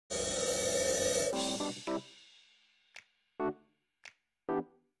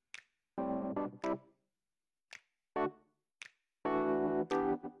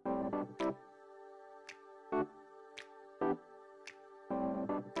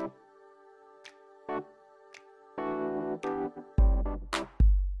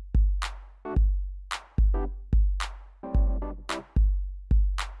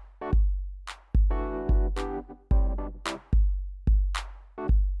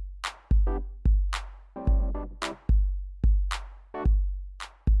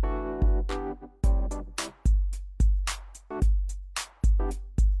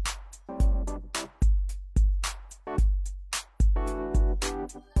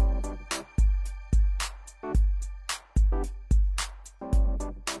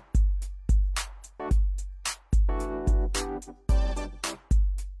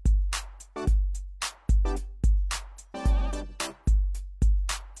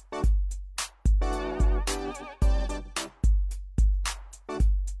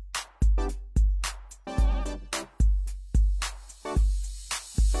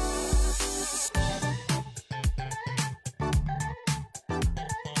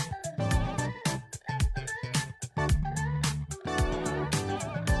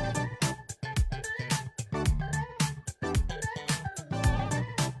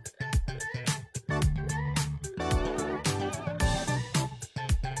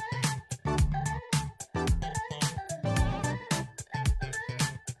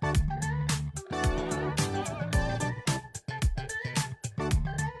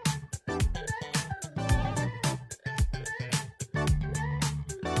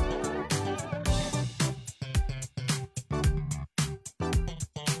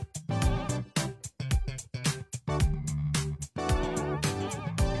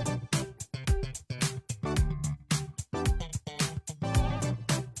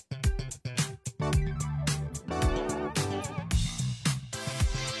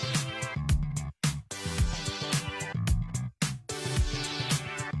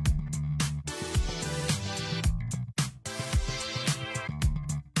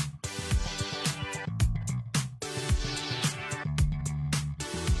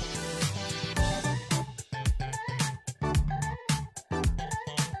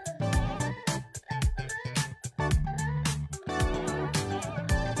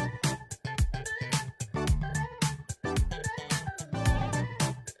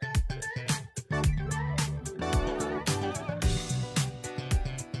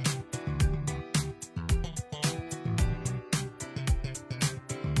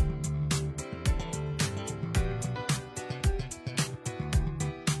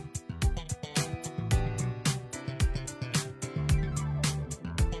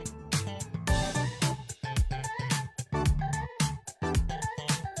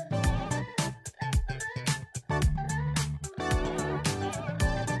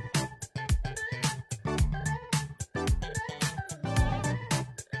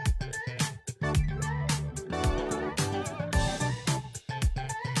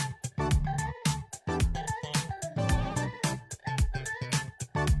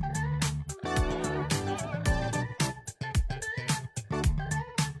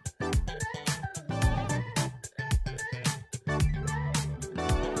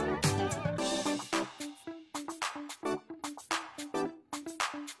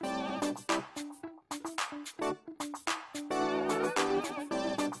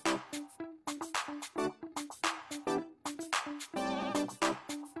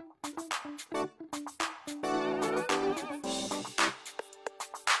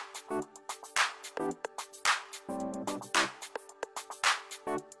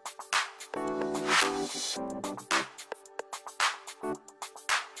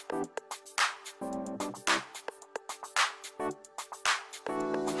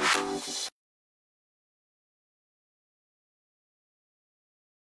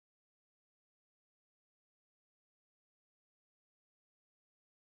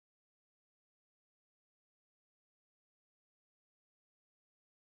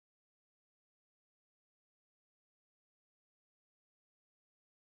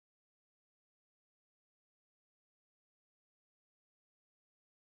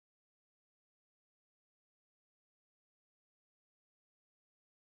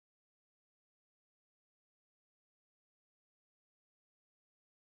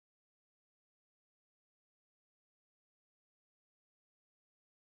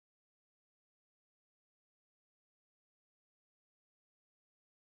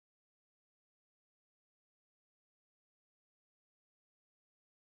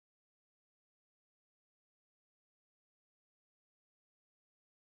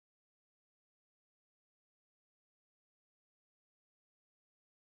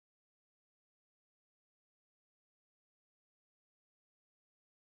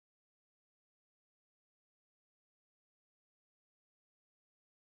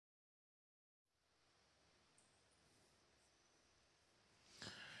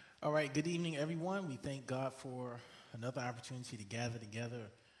All right, good evening, everyone. We thank God for another opportunity to gather together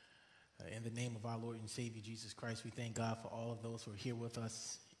in the name of our Lord and Savior Jesus Christ. We thank God for all of those who are here with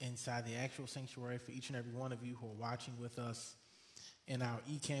us inside the actual sanctuary, for each and every one of you who are watching with us in our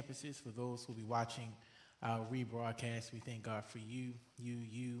e-campuses, for those who will be watching our rebroadcast. We thank God for you,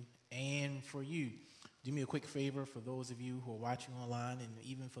 and for you. Do me a quick favor for those of you who are watching online, and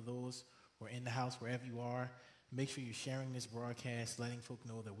even for those who are in the house, wherever you are. Make sure you're sharing this broadcast, letting folk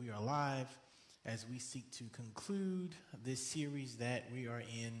know that we are live as we seek to conclude this series that we are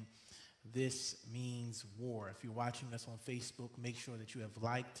in, This Means War. If you're watching us on Facebook, make sure that you have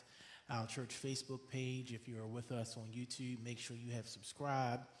liked our church Facebook page. If you're with us on YouTube, make sure you have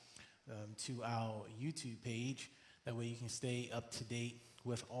subscribed to our YouTube page. That way you can stay up to date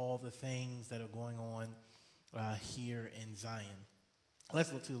with all the things that are going on here in Zion.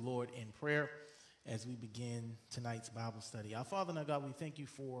 Let's look to the Lord in prayer as we begin tonight's Bible study. Our Father and our God, we thank you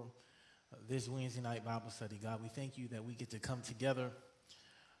for this Wednesday night Bible study. God, we thank you that we get to come together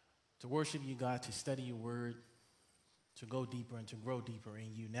to worship you, God, to study your word, to go deeper and to grow deeper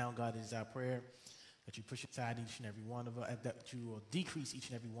in you. Now, God, it is our prayer that you push aside each and every one of us, that you will decrease each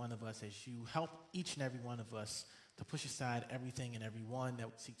and every one of us as you help each and every one of us to push aside everything and everyone that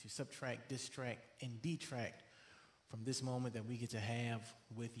would seek to subtract, distract, and detract from this moment that we get to have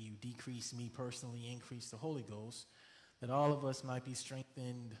with you. Decrease me personally, increase the Holy Ghost, that all of us might be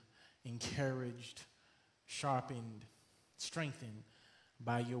strengthened, encouraged, sharpened, strengthened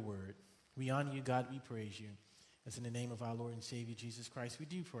by your word. We honor you, God. We praise you. It's in the name of our Lord and Savior, Jesus Christ, we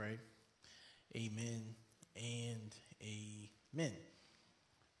do pray. Amen and amen.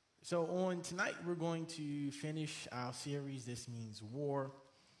 So on tonight, we're going to finish our series, This Means War.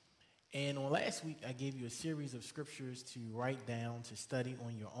 And on last week, I gave you a series of scriptures to write down, to study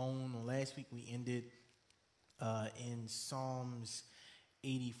on your own. On last week, we ended in Psalms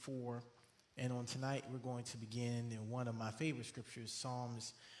 84. And on tonight, we're going to begin in one of my favorite scriptures,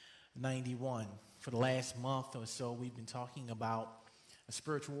 Psalms 91. For the last month or so, we've been talking about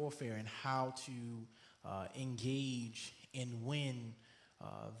spiritual warfare and how to engage and win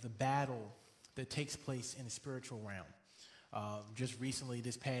the battle that takes place in the spiritual realm. Just recently,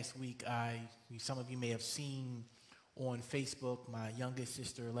 this past week, some of you may have seen on Facebook, my youngest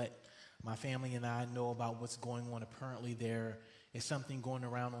sister let my family and I know about what's going on. Apparently, there is something going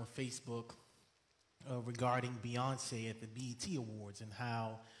around on Facebook regarding Beyonce at the BET Awards, and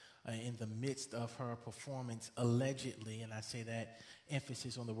how in the midst of her performance, allegedly, and I say that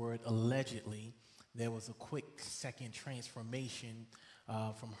emphasis on the word allegedly, there was a quick second transformation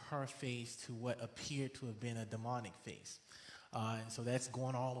from her face to what appeared to have been a demonic face. And so that's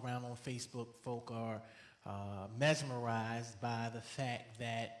going all around on Facebook. Folk are mesmerized by the fact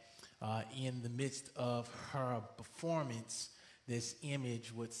that in the midst of her performance, this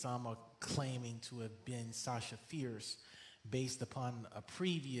image, what some are claiming to have been Sasha Fierce, based upon a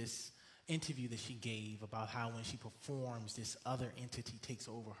previous interview that she gave about how when she performs, this other entity takes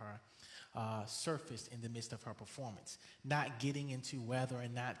over her, surfaced in the midst of her performance. Not getting into whether or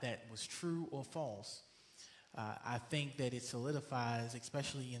not that was true or false. I think that it solidifies,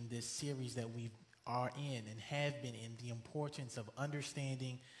 especially in this series that we are in and have been in, the importance of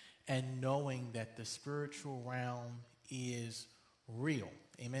understanding and knowing that the spiritual realm is real.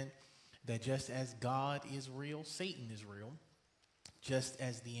 Amen. That just as God is real, Satan is real. Just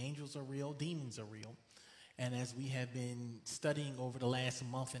as the angels are real, demons are real. And as we have been studying over the last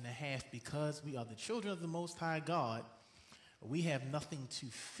month and a half, because we are the children of the Most High God, we have nothing to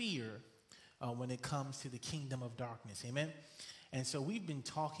fear when it comes to the kingdom of darkness. Amen. And so we've been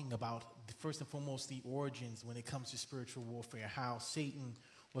talking about, first and foremost, the origins when it comes to spiritual warfare, how Satan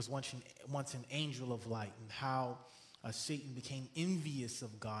was once an angel of light, and how Satan became envious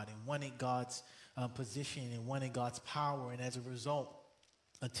of God and wanted God's position and wanted God's power, and as a result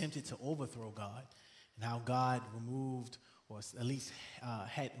attempted to overthrow God, and how God removed, or at least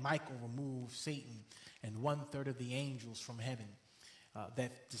had Michael remove Satan and 1/3 of the angels from heaven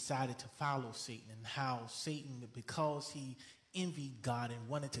that decided to follow Satan, and how Satan, because he envied God and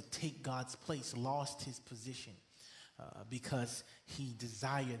wanted to take God's place, lost his position because he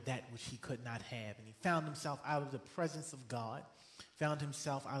desired that which he could not have. And he found himself out of the presence of God, found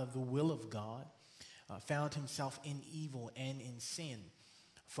himself out of the will of God, found himself in evil and in sin,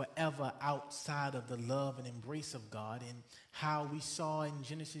 forever outside of the love and embrace of God. And how we saw in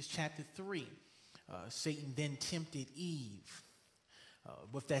Genesis chapter 3, Satan then tempted Eve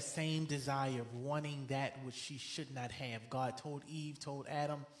with that same desire of wanting that which she should not have. God told Eve, told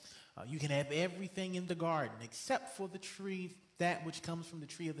Adam, you can have everything in the garden except for the tree, that which comes from the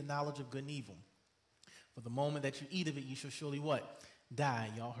tree of the knowledge of good and evil. For the moment that you eat of it, you shall surely what? die.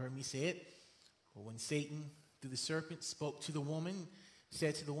 Y'all heard me say it. But when Satan, through the serpent, spoke to the woman,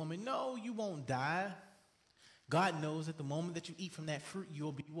 said to the woman, no, you won't die. God knows at the moment that you eat from that fruit,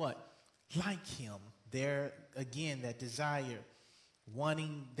 you'll be what? Like him. There, again, that desire,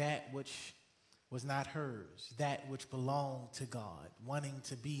 wanting that which was not hers, that which belonged to God, wanting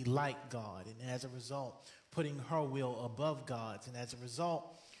to be like God, and as a result, putting her will above God's. And as a result,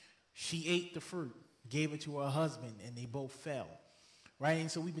 she ate the fruit, gave it to her husband, and they both fell. Right?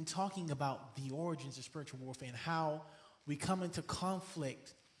 And so we've been talking about the origins of spiritual warfare and how we come into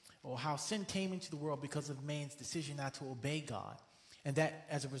conflict, or how sin came into the world because of man's decision not to obey God. And that,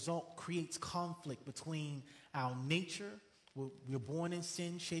 as a result, creates conflict between our nature. We're born in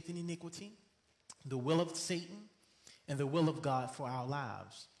sin, shaped in iniquity, the will of Satan, and the will of God for our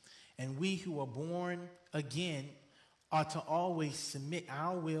lives. And we who are born again are to always submit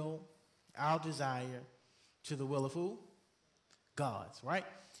our will, our desire, to the will of who? God's, right?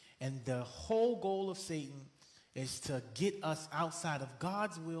 And the whole goal of Satan is to get us outside of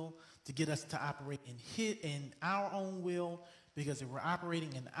God's will, to get us to operate in our own will, because if we're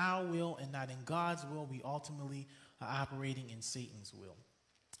operating in our will and not in God's will, we ultimately are operating in Satan's will.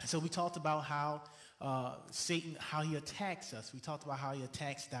 So we talked about how Satan, how he attacks us. We talked about how he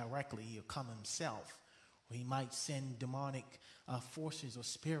attacks directly. He'll come himself, or he might send demonic forces or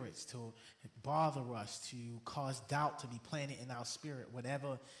spirits to bother us, to cause doubt to be planted in our spirit,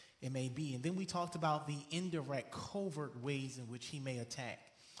 whatever it may be. And then we talked about the indirect, covert ways in which he may attack,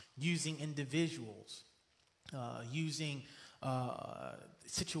 using individuals, using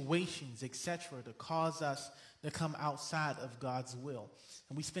situations, etc., to cause us to come outside of God's will.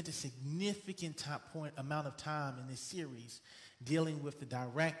 And we spent a significant amount of time in this series dealing with the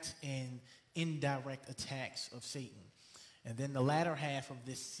direct and indirect attacks of Satan. And then the latter half of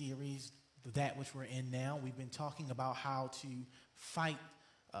this series, that which we're in now, we've been talking about how to fight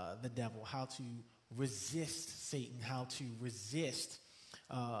the devil, how to resist Satan, how to resist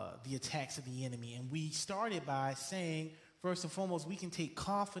the attacks of the enemy. And we started by saying, first and foremost, we can take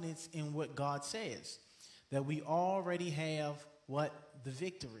confidence in what God says, that we already have what? The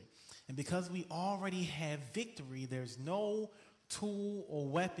victory. And because we already have victory, there's no tool or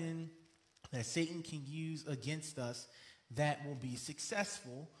weapon that Satan can use against us that will be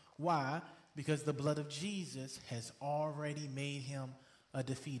successful. Why? Because the blood of Jesus has already made him a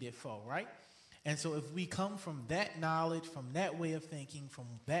defeated foe, right? And so if we come from that knowledge, from that way of thinking, from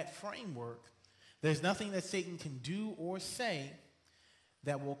that framework, there's nothing that Satan can do or say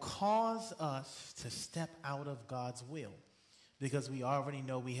that will cause us to step out of God's will, because we already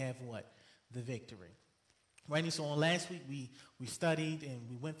know we have what? The victory. Right? And so on last week, we studied and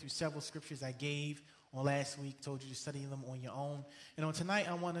we went through several scriptures I gave on last week, told you to study them on your own. And on tonight,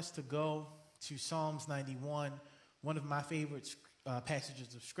 I want us to go to Psalms 91, one of my favorite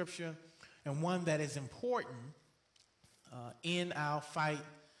passages of scripture, and one that is important in our fight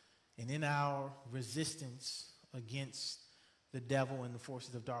and in our resistance against the devil and the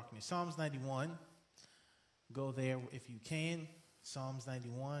forces of darkness. Psalms 91, go there if you can. Psalms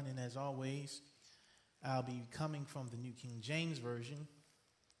 91, and as always, I'll be coming from the New King James Version,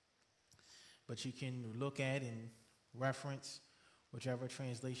 but you can look at and reference whichever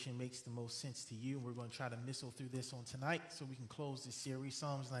translation makes the most sense to you. We're going to try to missile through this on tonight so we can close this series,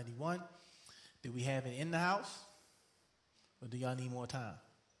 Psalms 91. Do we have it in the house, or do y'all need more time?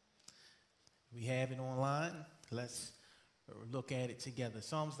 We have it online. Let's look at it together.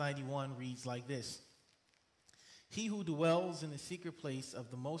 Psalms 91 reads like this. He who dwells in the secret place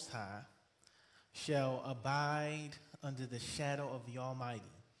of the Most High shall abide under the shadow of the Almighty.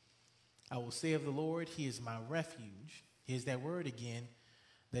 I will say of the Lord, he is my refuge. Here's that word again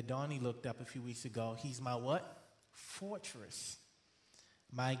that Donnie looked up a few weeks ago. He's my what? Fortress.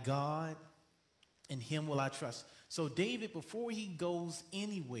 My God, in him will I trust. So David, before he goes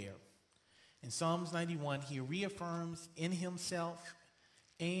anywhere, in Psalms 91, he reaffirms in himself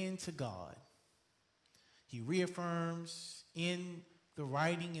and to God. He reaffirms in the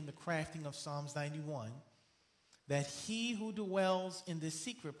writing and the crafting of Psalms 91 that he who dwells in the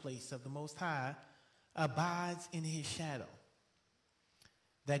secret place of the Most High abides in his shadow.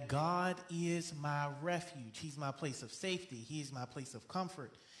 That God is my refuge. He's my place of safety. He's my place of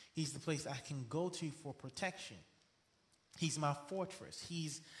comfort. He's the place I can go to for protection. He's my fortress.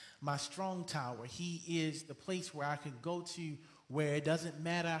 He's my strong tower. He is the place where I can go to where it doesn't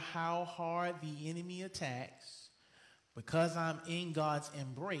matter how hard the enemy attacks. Because I'm in God's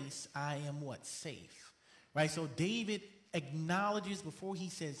embrace, I am what? Safe. Right? So David acknowledges before he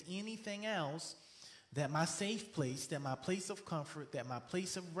says anything else that my safe place, that my place of comfort, that my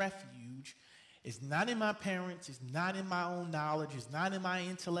place of refuge It's not in my parents. It's not in my own knowledge. It's not in my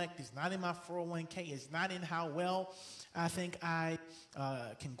intellect. It's not in my 401k. It's not in how well I think I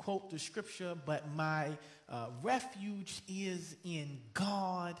can quote the scripture, but my refuge is in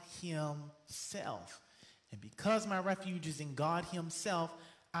God himself. And because my refuge is in God himself,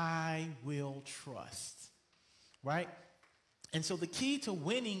 I will trust. Right? And so the key to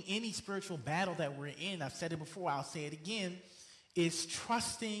winning any spiritual battle that we're in, I've said it before, I'll say it again, is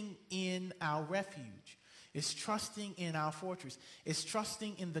trusting in our refuge. It's trusting in our fortress. It's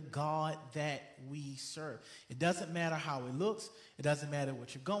trusting in the God that we serve. It doesn't matter how it looks. It doesn't matter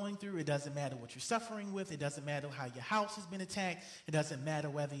what you're going through. It doesn't matter what you're suffering with. It doesn't matter how your house has been attacked. It doesn't matter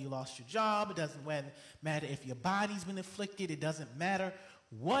whether you lost your job. It doesn't matter if your body's been afflicted. It doesn't matter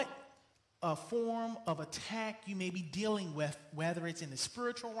what a form of attack you may be dealing with, whether it's in the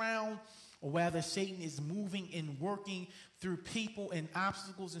spiritual realm or whether Satan is moving and working through people and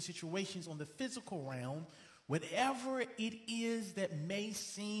obstacles and situations on the physical realm. Whatever it is that may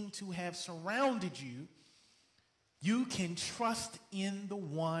seem to have surrounded you, you can trust in the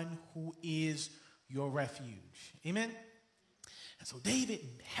one who is your refuge. Amen? And so David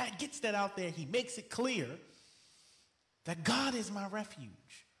gets that out there. He makes it clear that God is my refuge.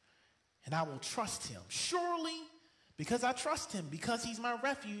 And I will trust him. Surely, because I trust him, because he's my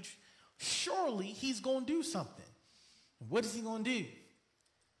refuge, surely he's going to do something. What is he going to do?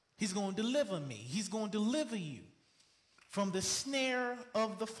 He's going to deliver me. He's going to deliver you from the snare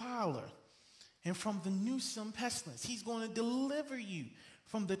of the fowler and from the noosome pestilence. He's going to deliver you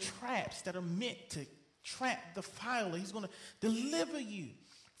from the traps that are meant to trap the fowler. He's going to deliver you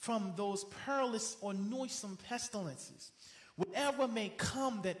from those perilous or noisome pestilences. Whatever may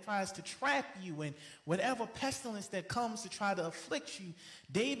come that tries to trap you, and whatever pestilence that comes to try to afflict you,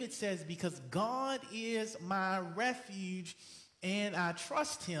 David says, because God is my refuge and I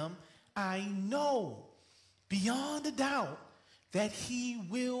trust him, I know beyond a doubt that he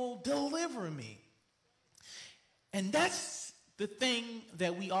will deliver me. And that's the thing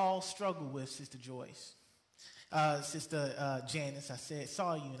that we all struggle with, Sister Joyce. Sister Janice, I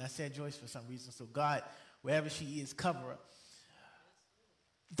saw you, and I said Joyce for some reason. So God, wherever she is, cover her.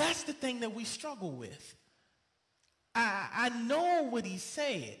 That's the thing that we struggle with. I know what he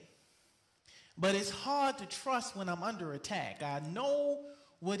said, but it's hard to trust when I'm under attack. I know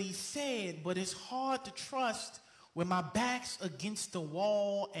what he said, but it's hard to trust when my back's against the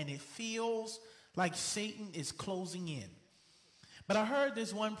wall and it feels like Satan is closing in. But I heard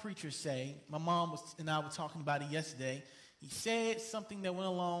this one preacher say, my mom and I were talking about it yesterday. He said something that went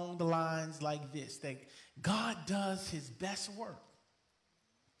along the lines like this, that God does his best work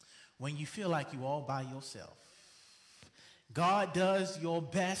when you feel like you're all by yourself. God does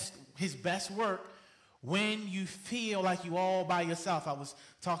his best work when you feel like you're all by yourself. I was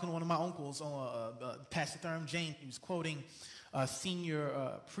talking to one of my uncles, Pastor Thurman James. He was quoting a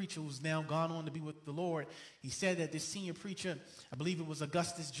senior preacher who's now gone on to be with the Lord. He said that this senior preacher, I believe it was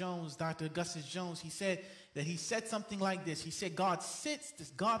Augustus Jones, Dr. Augustus Jones, he said something like this. He said, God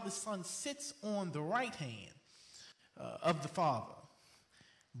the Son sits on the right hand of the Father,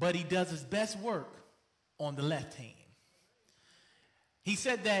 but he does his best work on the left hand. He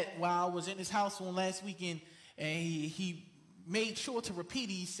said that while I was in his house on last weekend, and he made sure to repeat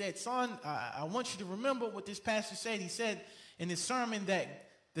it. He said, son, I want you to remember what this pastor said. He said in his sermon that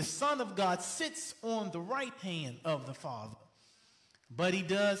the Son of God sits on the right hand of the Father, but he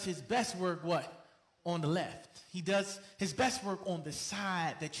does his best work, what? On the left. He does his best work on the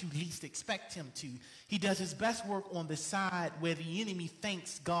side that you least expect him to. He does his best work on the side where the enemy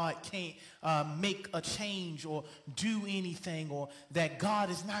thinks God can't make a change or do anything, or that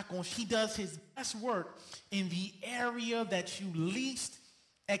God is not going. He does his best work in the area that you least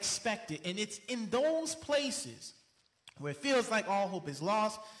expect it. And it's in those places where it feels like all hope is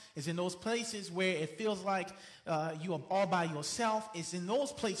lost. It's in those places where it feels like you are all by yourself. It's in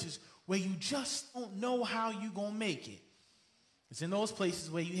those places where you just don't know how you're going to make it. It's in those places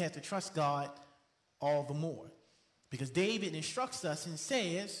where you have to trust God all the more. Because David instructs us and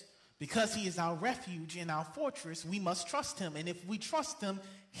says, because he is our refuge and our fortress, we must trust him. And if we trust him,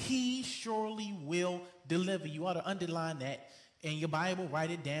 he surely will deliver. You ought to underline that in your Bible,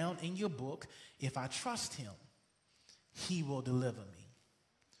 write it down in your book. If I trust him, he will deliver me.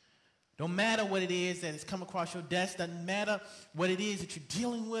 Don't matter what it is that has come across your desk. Doesn't matter what it is that you're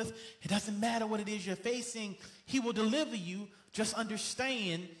dealing with. It doesn't matter what it is you're facing. He will deliver you. Just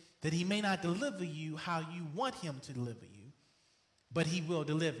understand that he may not deliver you how you want him to deliver you, but he will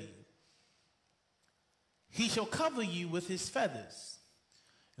deliver you. He shall cover you with his feathers,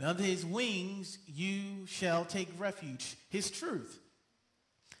 and under his wings you shall take refuge. His truth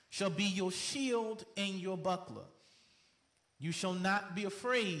shall be your shield and your buckler. You shall not be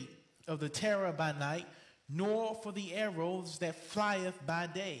afraid of the terror by night, nor for the arrows that flieth by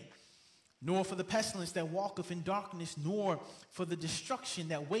day, nor for the pestilence that walketh in darkness, nor for the destruction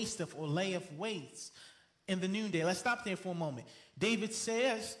that wasteth or layeth waste in the noonday. Let's stop there for a moment. David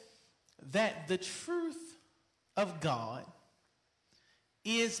says that the truth of God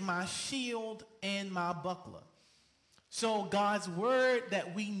is my shield and my buckler. So God's word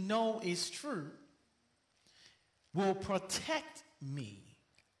that we know is true will protect me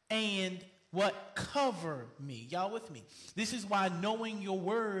and what? Cover me. Y'all with me? This is why knowing your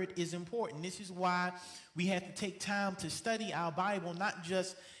word is important. This is why we have to take time to study our Bible, not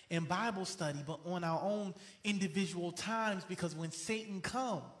just in Bible study, but on our own individual times, because when Satan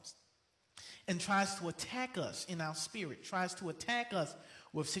comes and tries to attack us in our spirit, tries to attack us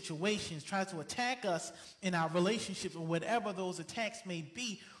with situations, tries to attack us in our relationships, or whatever those attacks may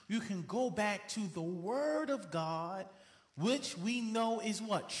be, you can go back to the word of God, which we know is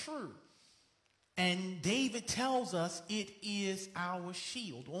what? True. And David tells us it is our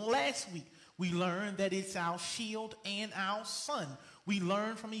shield. Well, last week, we learned that it's our shield and our sun. We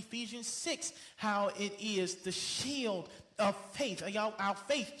learned from Ephesians 6 how it is the shield of faith. Our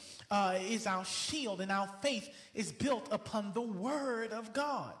faith is our shield, and our faith is built upon the word of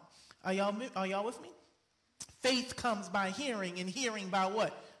God. Are y'all with me? Faith comes by hearing, and hearing by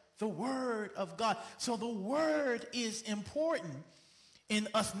what? The word of God. So the word is important in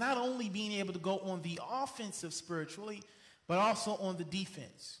us not only being able to go on the offensive spiritually, but also on the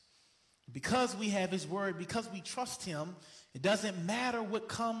defense. Because we have his word, because we trust him, it doesn't matter what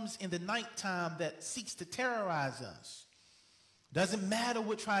comes in the nighttime that seeks to terrorize us. It doesn't matter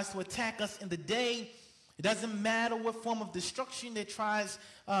what tries to attack us in the day. It doesn't matter what form of destruction that tries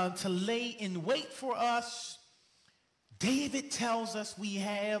to lay in wait for us. David tells us we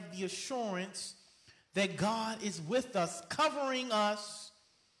have the assurance that God is with us, covering us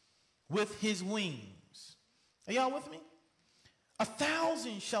with his wings. Are y'all with me?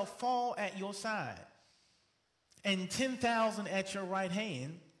 1,000 shall fall at your side, and 10,000 at your right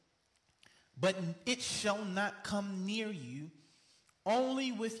hand, but it shall not come near you.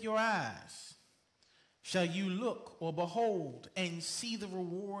 Only with your eyes shall you look or behold and see the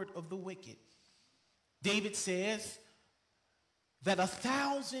reward of the wicked. David says that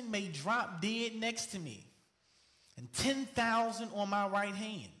 1,000 may drop dead next to me and 10,000 on my right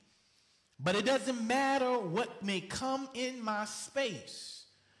hand. But it doesn't matter what may come in my space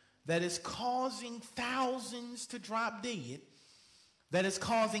that is causing thousands to drop dead, that is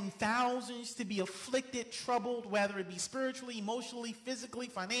causing thousands to be afflicted, troubled, whether it be spiritually, emotionally, physically,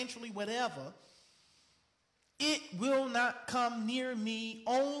 financially, whatever. It will not come near me.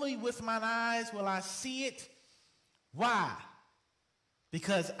 Only with mine eyes will I see it. Why?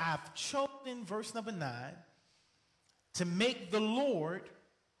 Because I've chosen, verse number 9, to make the Lord,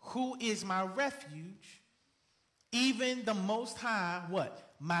 who is my refuge, even the Most High,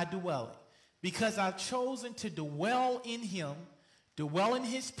 what? My dwelling. Because I've chosen to dwell in him, dwell in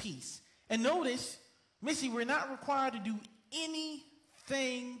his peace. And notice, Missy, we're not required to do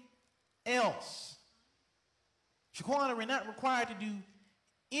anything else. Shaquana, we're not required to do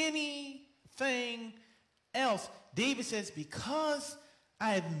anything else. David says, because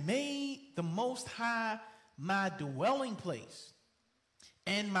I have made the Most High my dwelling place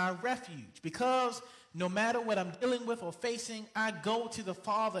and my refuge, because no matter what I'm dealing with or facing, I go to the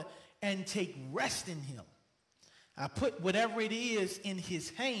Father and take rest in him. I put whatever it is in his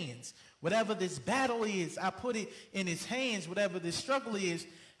hands. Whatever this battle is, I put it in his hands. Whatever this struggle is,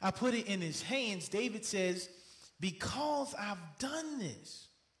 I put it in his hands. David says, because I've done this,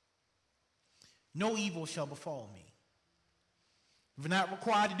 no evil shall befall me. We're not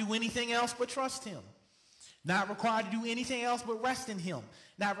required to do anything else but trust him. Not required to do anything else but rest in him.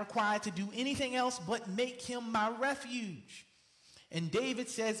 Not required to do anything else but make him my refuge. And David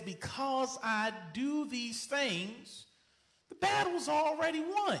says, because I do these things, the battle's already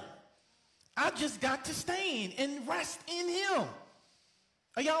won. I just got to stand and rest in him.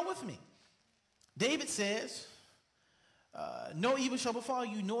 Are y'all with me? David says, no evil shall befall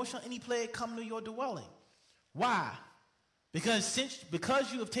you, nor shall any plague come to your dwelling. Why? Because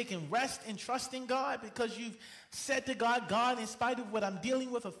you have taken rest and trust in God, because you've said to God, God, in spite of what I'm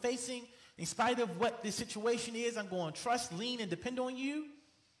dealing with or facing, in spite of what the situation is, I'm going to trust, lean, and depend on you.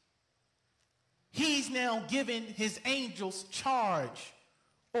 He's now given his angels charge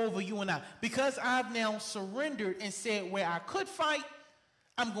over you and I. Because I've now surrendered and said where I could fight,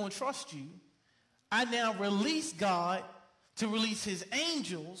 I'm going to trust you. I now release God to release his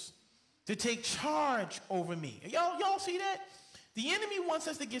angels to take charge over me. Y'all see that? The enemy wants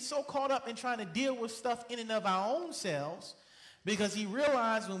us to get so caught up in trying to deal with stuff in and of our own selves, because he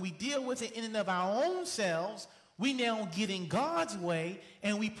realized when we deal with it in and of our own selves, we now get in God's way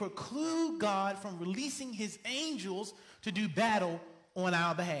and we preclude God from releasing his angels to do battle on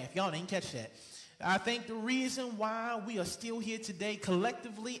our behalf. Y'all didn't catch that. I think the reason why we are still here today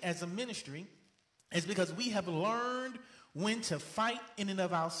collectively as a ministry is because we have learned when to fight in and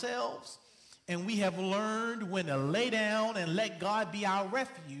of ourselves, and we have learned when to lay down and let God be our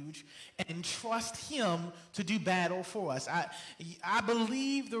refuge and trust him to do battle for us. I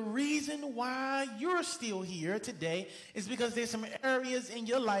believe the reason why you're still here today is because there's some areas in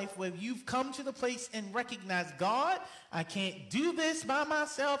your life where you've come to the place and recognized, God, I can't do this by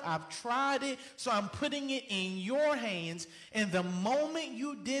myself. I've tried it, so I'm putting it in your hands. And the moment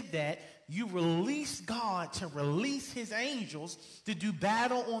you did that, you released God to release his angels to do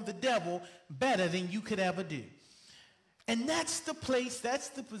battle on the devil better than you could ever do. And that's the place, that's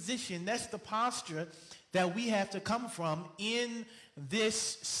the position, that's the posture that we have to come from in this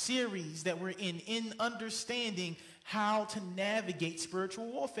series that we're in understanding how to navigate spiritual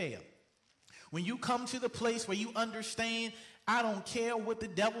warfare. When you come to the place where you understand, I don't care what the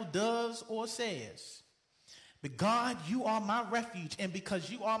devil does or says, but God, you are my refuge. And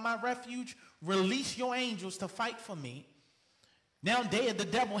because you are my refuge, release your angels to fight for me. Now the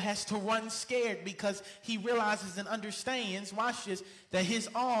devil has to run scared because he realizes and understands, watch this, that his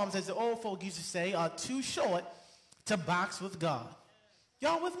arms, as the old folk used to say, are too short to box with God.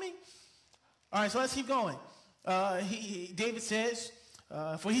 Y'all with me? All right, so let's keep going. David says,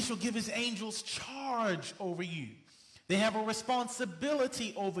 for he shall give his angels charge over you. They have a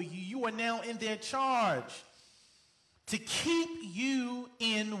responsibility over you. You are now in their charge. To keep you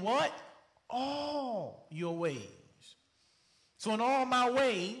in what? All your ways. So in all my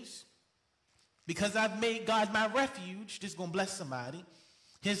ways, because I've made God my refuge, this is going to bless somebody,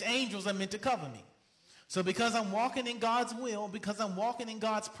 his angels are meant to cover me. So because I'm walking in God's will, because I'm walking in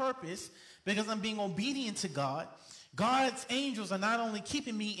God's purpose, because I'm being obedient to God, God's angels are not only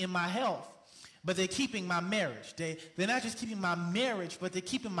keeping me in my health, but they're keeping my marriage. They're not just keeping my marriage, but they're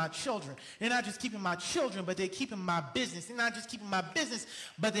keeping my children. They're not just keeping my children, but they're keeping my business. They're not just keeping my business,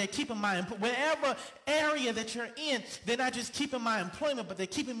 but they're keeping my whatever area that you're in. They're not just keeping my employment, but they're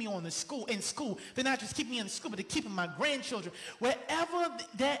keeping me in school. They're not just keeping me in school, but they're keeping my grandchildren. Wherever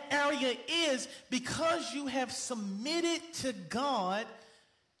that area is, because you have submitted to God,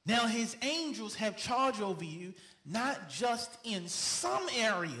 now his angels have charge over you, not just in some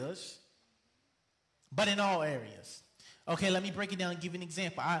areas, but in all areas. Okay, let me break it down and give you an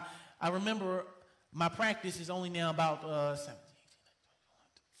example. I remember my practice is only now about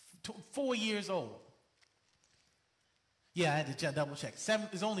 4 years old. Yeah, I had to double check.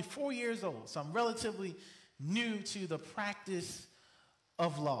 It's only 4 years old, so I'm relatively new to the practice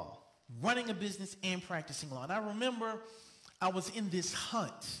of law, running a business and practicing law. And I remember I was in this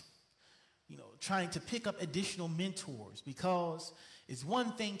hunt, trying to pick up additional mentors, because it's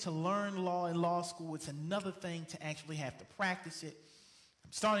one thing to learn law in law school. It's another thing to actually have to practice it.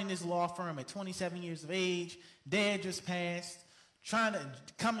 I'm starting this law firm at 27 years of age. Dad just passed,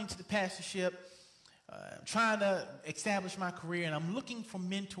 coming to the pastorship, trying to establish my career. And I'm looking for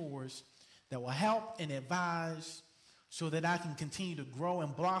mentors that will help and advise so that I can continue to grow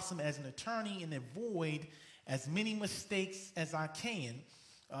and blossom as an attorney and avoid as many mistakes as I can,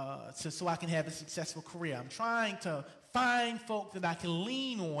 so I can have a successful career. I'm trying to find folk that I can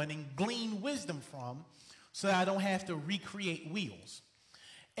lean on and glean wisdom from so that I don't have to recreate wheels.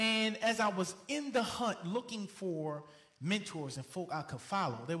 And as I was in the hunt looking for mentors and folk I could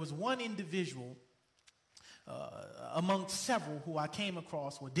follow, there was one individual amongst several who I came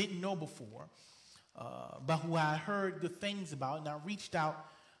across or didn't know before, but who I heard good things about, and I reached out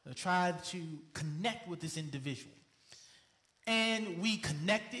and tried to connect with this individual. And we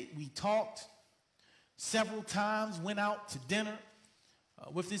connected, we talked several times, went out to dinner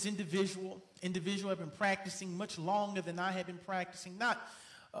with this individual. Individual had been practicing much longer than I had been practicing.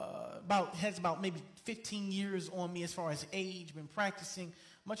 Has about maybe 15 years on me as far as age, been practicing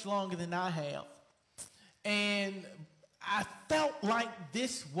much longer than I have. And I felt like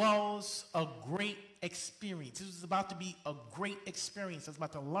this was a great experience. This was about to be a great experience. I was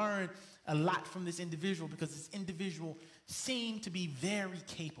about to learn a lot from this individual because this individual seemed to be very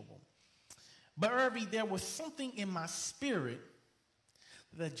capable. But Irby, there was something in my spirit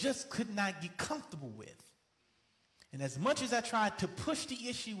that I just could not get comfortable with. And as much as I tried to push the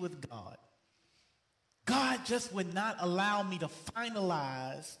issue with God, God just would not allow me to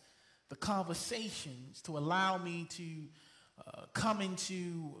finalize the conversations, to allow me to come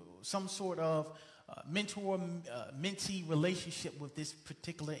into some sort of mentee relationship with this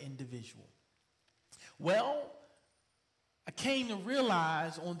particular individual. Well, I came to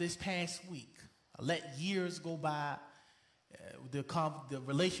realize on this past week, I let years go by, the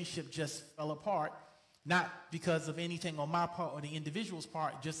relationship just fell apart, not because of anything on my part or the individual's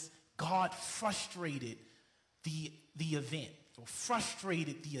part, just God frustrated the event or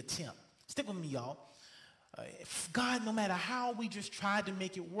frustrated the attempt. Stick with me, y'all. God, no matter how we just tried to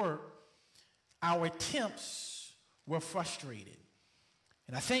make it work, our attempts were frustrated.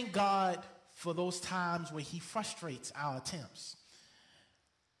 And I thank God for those times where he frustrates our attempts.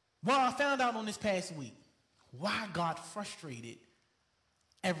 Well, I found out on this past week why God frustrated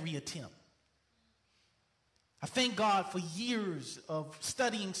every attempt. I thank God for years of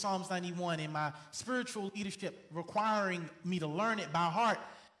studying Psalms 91 and my spiritual leadership requiring me to learn it by heart,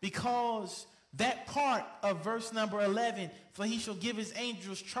 because that part of verse number 11, for he shall give his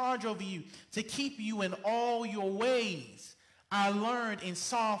angels charge over you to keep you in all your ways, I learned and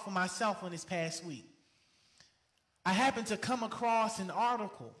saw for myself on this past week. I happened to come across an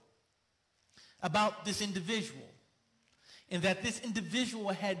article about this individual, and that this individual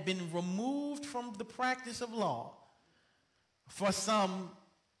had been removed from the practice of law for some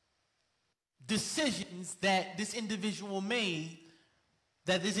decisions that this individual made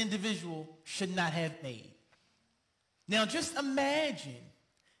that this individual should not have made. Now just imagine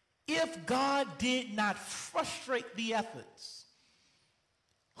if God did not frustrate the efforts.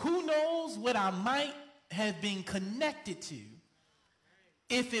 Who knows what I might have been connected to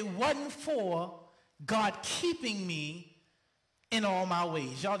if it wasn't for God keeping me in all my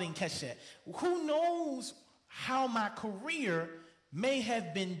ways. Y'all didn't catch that. Who knows how my career may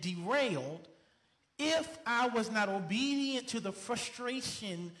have been derailed if I was not obedient to the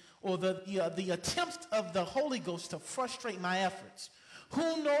frustration or the attempts of the Holy Ghost to frustrate my efforts.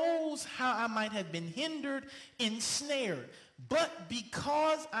 Who knows how I might have been hindered, ensnared. But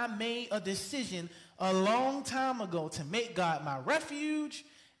because I made a decision a long time ago to make God my refuge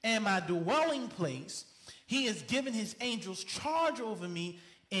and my dwelling place, he has given his angels charge over me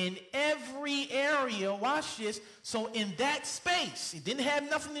in every area. Watch this. So in that space, it didn't have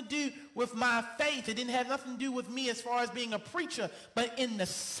nothing to do with my faith. It didn't have nothing to do with me as far as being a preacher. But in the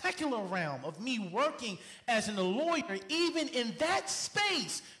secular realm of me working as a lawyer, even in that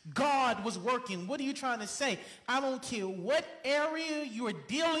space, God was working. What are you trying to say? I don't care what area you are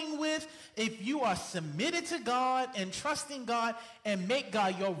dealing with. If you are submitted to God and trusting God and make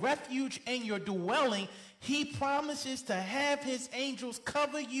God your refuge and your dwelling, he promises to have his angels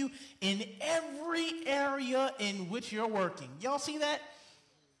cover you in every area in which you're working. Y'all see that?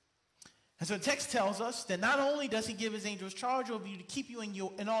 And so the text tells us that not only does he give his angels charge over you to keep you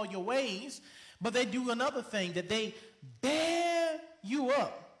in all your ways, but they do another thing, that they bear you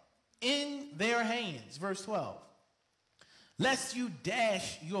up in their hands. Verse 12. Lest you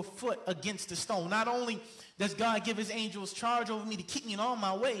dash your foot against a stone. Not only does God give his angels charge over me to keep me in all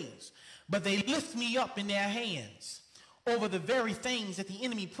my ways, but they lift me up in their hands over the very things that the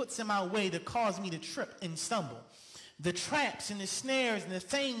enemy puts in my way to cause me to trip and stumble. The traps and the snares and the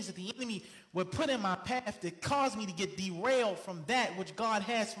things that the enemy would put in my path that cause me to get derailed from that which God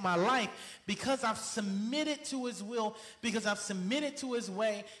has for my life, because I've submitted to his will, because I've submitted to his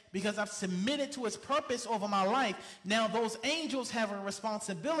way, because I've submitted to his purpose over my life. Now those angels have a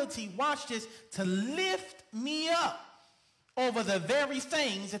responsibility, watch this, to lift me up over the very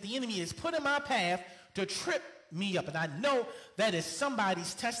things that the enemy has put in my path to trip me up. And I know that is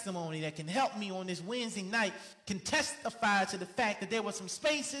somebody's testimony that can help me on this Wednesday night, can testify to the fact that there were some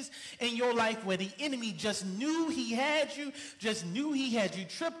spaces in your life where the enemy just knew he had you, just knew he had you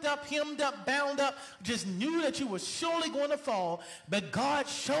tripped up, hemmed up, bound up, just knew that you were surely going to fall. But God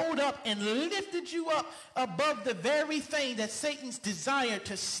showed up and lifted you up above the very thing that Satan's desired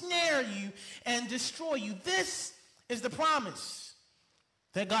to snare you and destroy you. This is the promise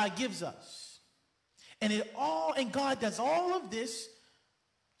that God gives us. And God does all of this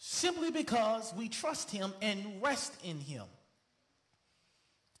simply because we trust him and rest in him.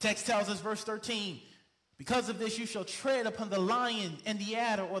 Text tells us, verse 13, because of this you shall tread upon the lion and the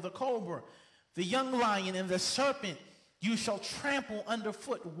adder, or the cobra, the young lion and the serpent you shall trample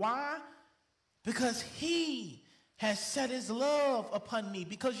underfoot. Why? Because he has set his love upon me.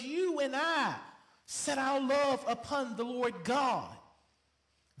 Because you and I set our love upon the Lord God.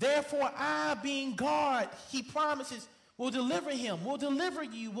 Therefore, I, being God, he promises, will deliver him, will deliver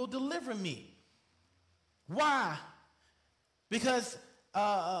you, will deliver me. Why? Because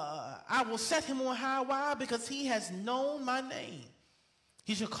I will set him on high. Why? Because he has known my name.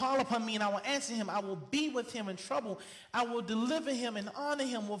 He shall call upon me, and I will answer him. I will be with him in trouble. I will deliver him and honor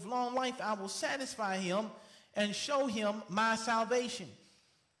him with long life. I will satisfy him and show him my salvation.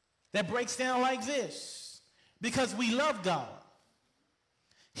 That breaks down like this. Because we love God,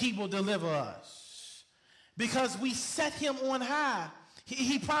 he will deliver us. Because we set him on high,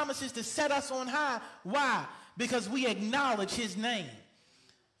 he promises to set us on high. Why? Because we acknowledge his name.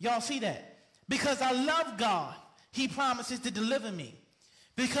 Y'all see that? Because I love God, he promises to deliver me.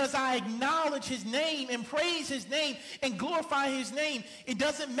 Because I acknowledge his name and praise his name and glorify his name, it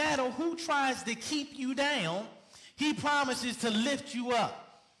doesn't matter who tries to keep you down, he promises to lift you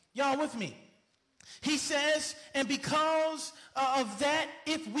up. Y'all with me? He says, and because of that,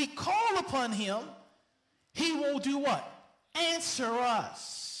 if we call upon him, he will do what? Answer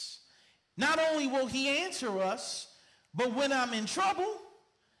us. Not only will he answer us, but when I'm in trouble,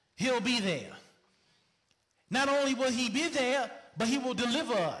 he'll be there. Not only will he be there, but he will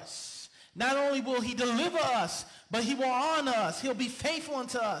deliver us. Not only will he deliver us, but he will honor us. He'll be faithful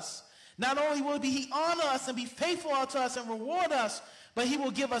unto us. Not only will he honor us and be faithful unto us and reward us, but he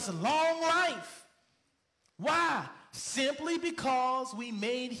will give us long life. Why? Simply because we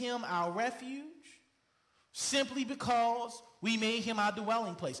made him our refuge. Simply because we made him our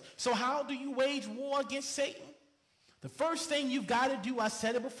dwelling place. So how do you wage war against Satan? The first thing you've got to do, I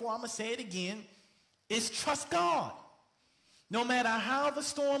said it before, I'm going to say it again, is trust God. No matter how the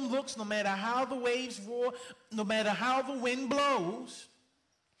storm looks, no matter how the waves roar, no matter how the wind blows,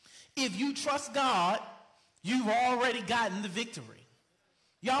 if you trust God, you've already gotten the victory.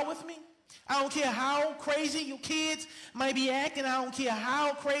 Y'all with me? I don't care how crazy your kids might be acting. I don't care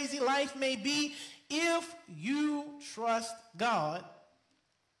how crazy life may be. If you trust God,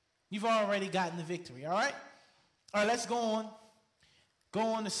 you've already gotten the victory, all right? All right, let's go on. Go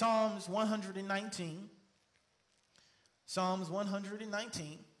on to Psalms 119. Psalms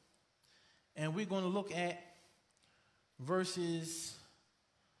 119. And we're going to look at verses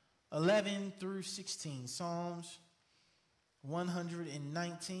 11 through 16. Psalms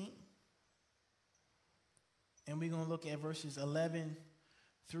 119. And we're going to look at verses 11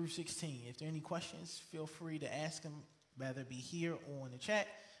 through 16. If there are any questions, feel free to ask them, whether it be here or in the chat,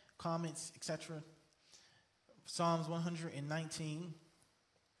 comments, etc. Psalms 119,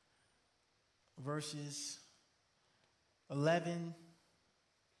 verses 11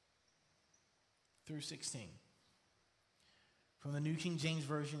 through 16. From the New King James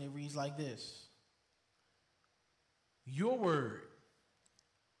Version, it reads like this. Your word.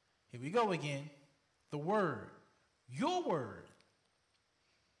 Here we go again. The word. Your word.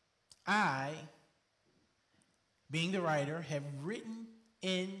 I, being the writer, have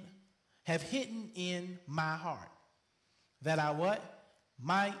hidden in my heart, that I what?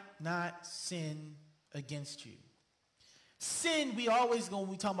 Might not sin against you. Sin, we always go, when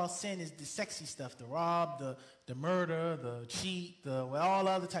we talk about sin, is the sexy stuff, the rob, the murder, the cheat, all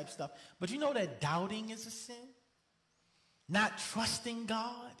other type of stuff. But you know that doubting is a sin? Not trusting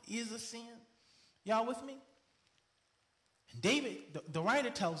God is a sin? Y'all with me? And David, the writer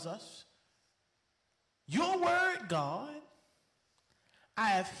tells us, your word, God, I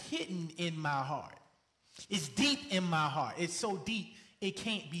have hidden in my heart. It's deep in my heart. It's so deep, it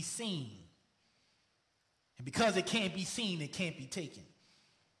can't be seen. And because it can't be seen, it can't be taken.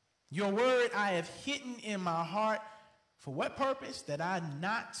 Your word I have hidden in my heart. For what purpose? That I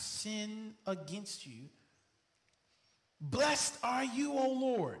not sin against you. Blessed are you, O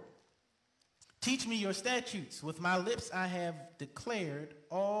Lord. Teach me your statutes. With my lips I have declared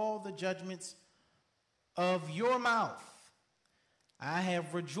all the judgments of your mouth. I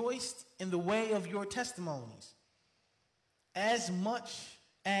have rejoiced in the way of your testimonies, as much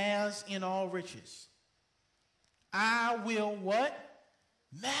as in all riches. I will what?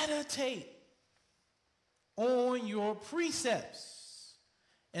 Meditate on your precepts.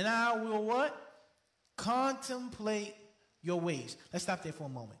 And I will what? Contemplate your ways. Let's stop there for a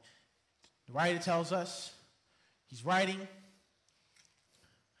moment. The writer tells us he's writing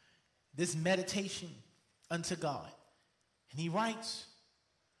this meditation unto God. And he writes,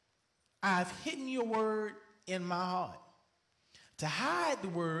 I've hidden your word in my heart. To hide the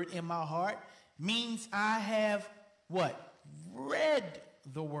word in my heart means I have what? Read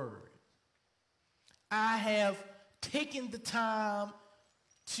the word. I have taken the time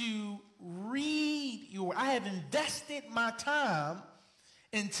to read your word. I have invested my time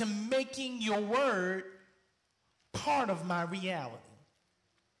into making your word part of my reality.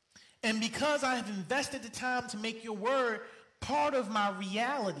 And because I have invested the time to make your word part of my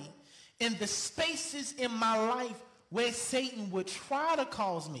reality, in the spaces in my life where Satan would try to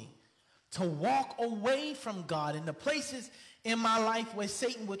cause me to walk away from God, in the places in my life where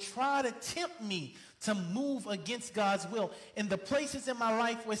Satan would try to tempt me to move against God's will, in the places in my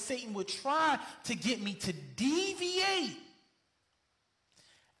life where Satan would try to get me to deviate,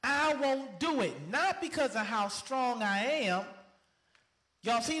 I won't do it. Not because of how strong I am.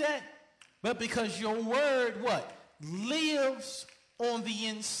 Y'all see that? But because your word, what? Lives on the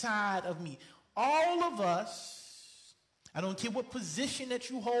inside of me. All of us, I don't care what position that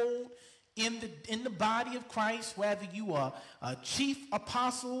you hold in the body of Christ, whether you are a chief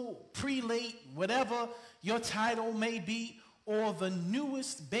apostle, prelate, whatever your title may be, or the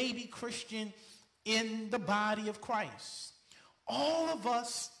newest baby Christian in the body of Christ. All of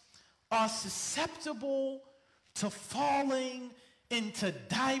us are susceptible to falling into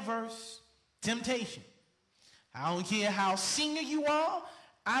diverse temptation. I don't care how senior you are.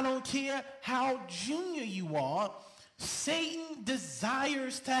 I don't care how junior you are. Satan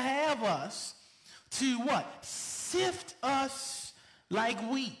desires to have us to what? Sift us like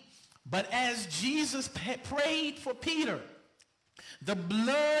wheat. But as Jesus prayed for Peter, the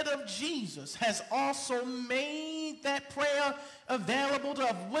blood of Jesus has also made that prayer available to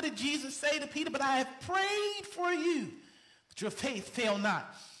us. What did Jesus say to Peter? But I have prayed for you that your faith fail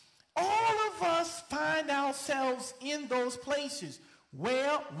not. All of us find ourselves in those places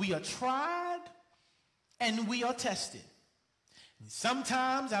where we are tried and we are tested. And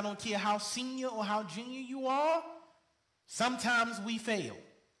sometimes, I don't care how senior or how junior you are, sometimes we fail.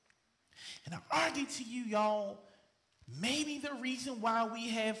 And I argue to you, y'all, maybe the reason why we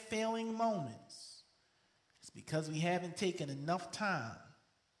have failing moments is because we haven't taken enough time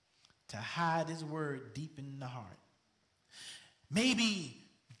to hide his word deep in the heart. Maybe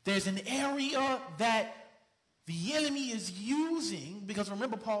there's an area that the enemy is using, because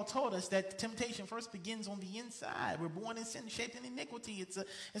remember, Paul told us that temptation first begins on the inside. We're born in sin, shaped in iniquity.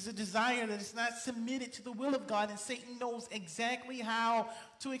 It's a desire that is not submitted to the will of God, and Satan knows exactly how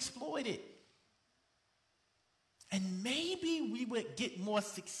to exploit it. And maybe we would get more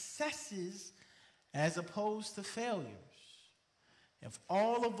successes as opposed to failures if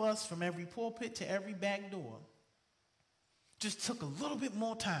all of us, from every pulpit to every back door, just took a little bit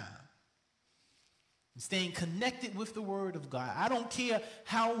more time and staying connected with the word of God. I don't care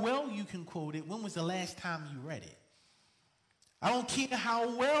how well you can quote it. When was the last time you read it? I don't care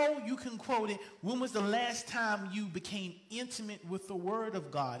how well you can quote it. When was the last time you became intimate with the word of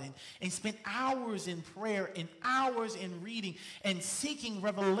God and spent hours in prayer and hours in reading and seeking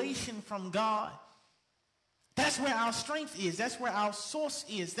revelation from God? That's where our strength is. That's where our source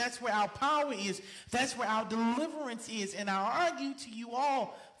is. That's where our power is. That's where our deliverance is. And I argue to you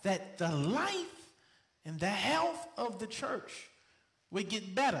all that the life and the health of the church would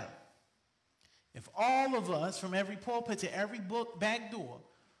get better if all of us, from every pulpit to every book back door,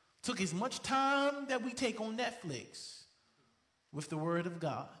 took as much time that we take on Netflix with the word of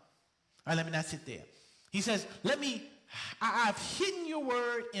God. All right, let me not sit there. He says, I've hidden your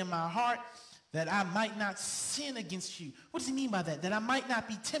word in my heart that I might not sin against you. What does he mean by that? That I might not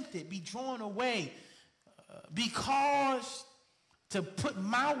be tempted, be drawn away, because to put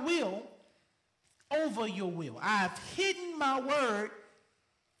my will over your will. I've hidden my word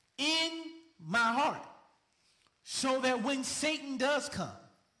in my heart so that when Satan does come,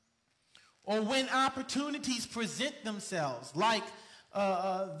 or when opportunities present themselves, like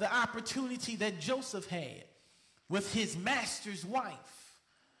the opportunity that Joseph had with his master's wife,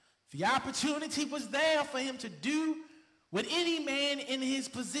 the opportunity was there for him to do what any man in his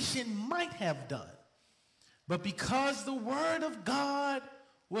position might have done. But because the word of God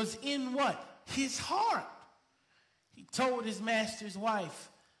was in what? His heart. He told his master's wife,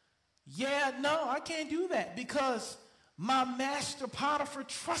 yeah, no, I can't do that because my master Potiphar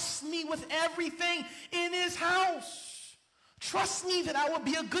trusts me with everything in his house. Trust me that I will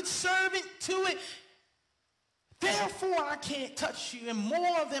be a good servant to it. Therefore, I can't touch you. And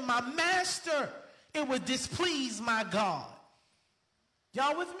more than my master, it would displease my God.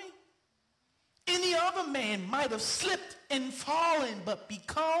 Y'all with me? Any other man might have slipped and fallen, but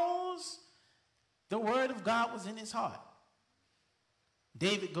because the word of God was in his heart.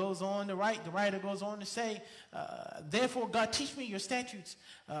 David goes on to write, the writer goes on to say, therefore, God, teach me your statutes.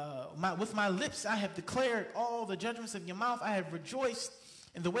 With my lips I have declared all the judgments of your mouth. I have rejoiced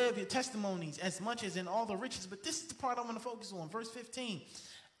in the way of your testimonies as much as in all the riches. But this is the part I want to focus on. Verse 15.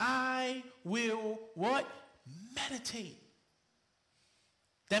 I will what? Meditate.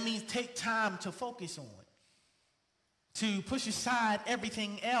 That means take time to focus on. To push aside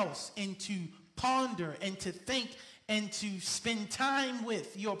everything else and to ponder and to think and to spend time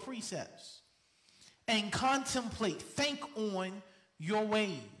with your precepts and contemplate, think on your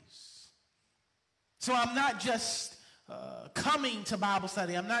ways. So I'm not just coming to Bible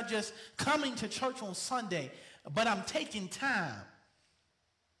study. I'm not just coming to church on Sunday, but I'm taking time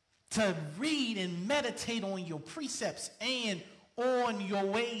to read and meditate on your precepts and on your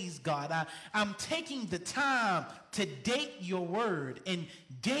ways, God. I'm taking the time to date your word and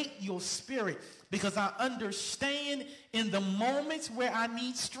date your spirit, because I understand in the moments where I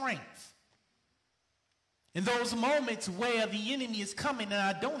need strength, in those moments where the enemy is coming and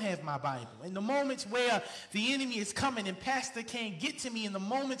I don't have my Bible, in the moments where the enemy is coming and pastor can't get to me, in the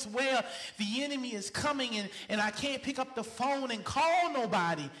moments where the enemy is coming and I can't pick up the phone and call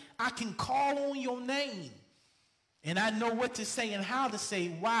nobody, I can call on your name. And I know what to say and how to say.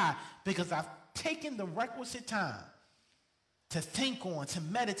 Why? Because I've taken the requisite time to think on, to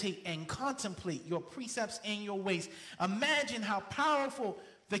meditate and contemplate your precepts and your ways. Imagine how powerful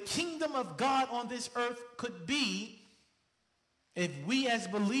the kingdom of God on this earth could be if we as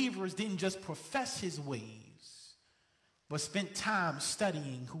believers didn't just profess his ways, but spent time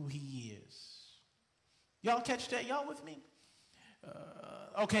studying who he is. Y'all catch that? Y'all with me?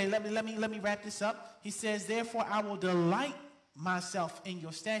 Okay, let me wrap this up. He says, therefore I will delight myself in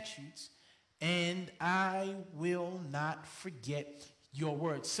your statutes, and I will not forget your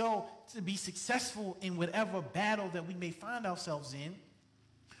word. So to be successful in whatever battle that we may find ourselves in,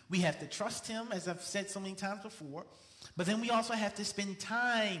 we have to trust him, as I've said so many times before, but then we also have to spend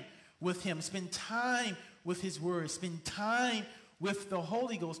time with him, spend time with his word, spend time with the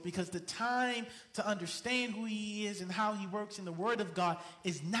Holy Ghost, because the time to understand who he is and how he works in the word of God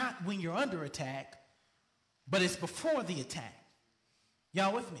is not when you're under attack, but it's before the attack.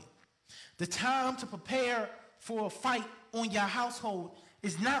 Y'all with me? The time to prepare for a fight on your household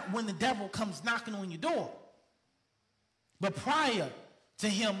is not when the devil comes knocking on your door, but prior to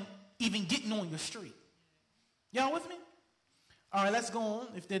him even getting on your street. Y'all with me? All right, let's go on.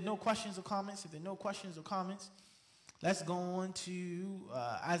 If there are no questions or comments, let's go on to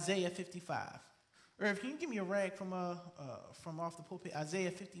Isaiah 55. Irv, can you give me a rag from off the pulpit?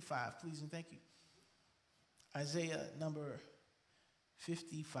 Isaiah 55, please and thank you. Isaiah number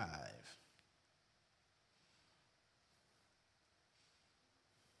 55.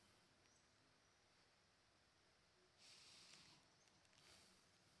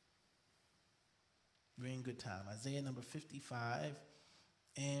 We're in good time. Isaiah number 55,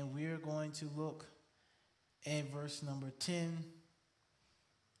 and we're going to look at verse number 10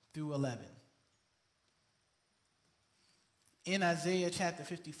 through 11. In Isaiah chapter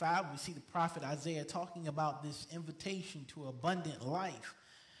 55, we see the prophet Isaiah talking about this invitation to abundant life.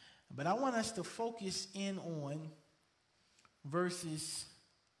 But I want us to focus in on verses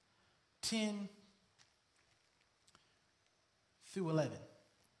 10 through 11.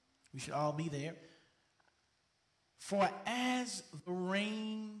 We should all be there. For as the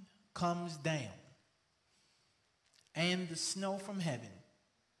rain comes down and the snow from heaven,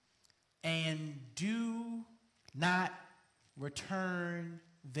 and do not return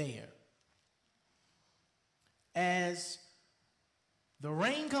there. As the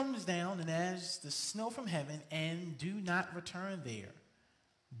rain comes down and as the snow from heaven, and do not return there,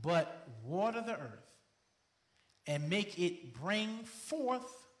 but water the earth and make it bring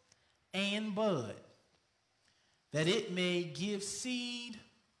forth and bud, that it may give seed,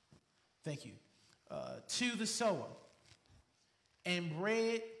 to the sower, and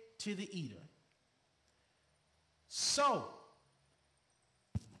bread to the eater. So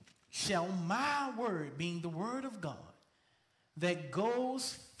shall my word, being the word of God, that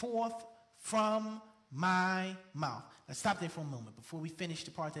goes forth from my mouth. Let's stop there for a moment before we finish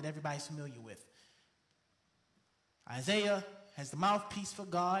the part that everybody's familiar with. Isaiah, as the mouthpiece for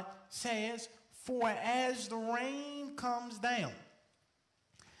God, says, for as the rain comes down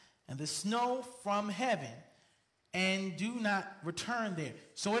and the snow from heaven, and do not return there.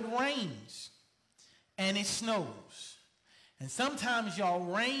 So it rains and it snows. And sometimes, y'all,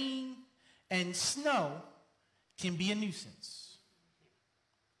 rain and snow can be a nuisance.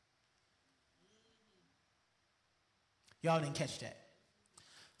 Y'all didn't catch that.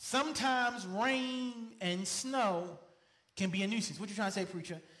 Sometimes rain and snow can be a nuisance. What you trying to say,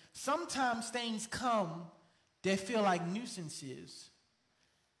 preacher? Sometimes things come that feel like nuisances,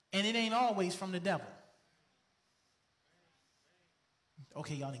 and it ain't always from the devil.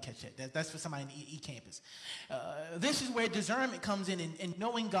 Okay, y'all didn't catch that. That's for somebody in the E-campus. This is where discernment comes in, and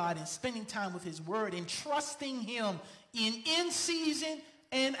knowing God and spending time with his word and trusting him in season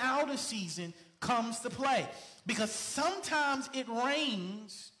and out of season comes to play. Because sometimes it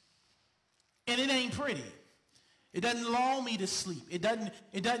rains and it ain't pretty. It doesn't lull me to sleep. It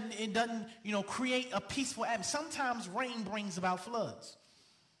doesn't create a peaceful atmosphere. Sometimes rain brings about floods.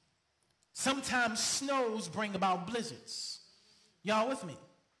 Sometimes snows bring about blizzards. Y'all with me?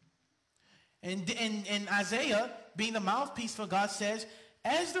 And Isaiah, being the mouthpiece for God, says,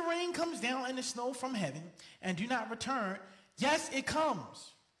 as the rain comes down and the snow from heaven and do not return, yes, it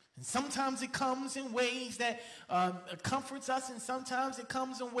comes. And sometimes it comes in ways that comforts us, and sometimes it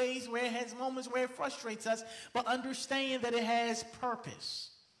comes in ways where it has moments where it frustrates us, but understand that it has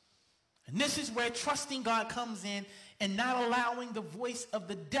purpose. And this is where trusting God comes in and not allowing the voice of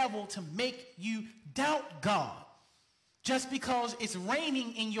the devil to make you doubt God. Just because it's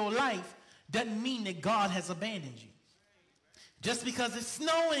raining in your life doesn't mean that God has abandoned you. Just because it's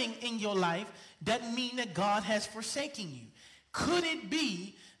snowing in your life doesn't mean that God has forsaken you. Could it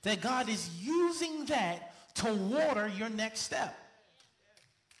be that God is using that to water your next step?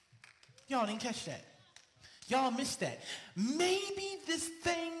 Y'all didn't catch that. Y'all missed that. Maybe this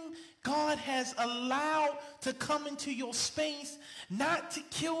thing God has allowed to come into your space, not to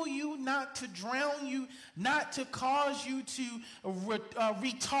kill you, not to drown you, not to cause you to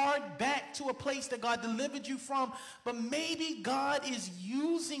retard back to a place that God delivered you from, but maybe God is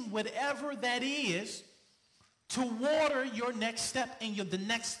using whatever that is to water your next step in the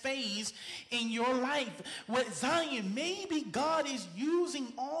next phase in your life. With Zion, maybe God is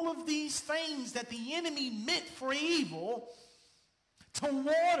using all of these things that the enemy meant for evil to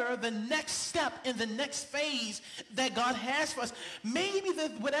water the next step in the next phase that God has for us. Maybe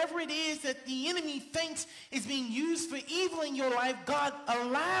whatever it is that the enemy thinks is being used for evil in your life, God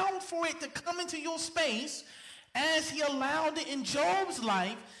allowed for it to come into your space as he allowed it in Job's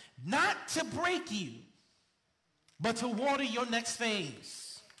life, not to break you, but to water your next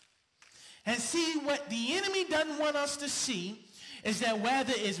phase. And see, what the enemy doesn't want us to see is that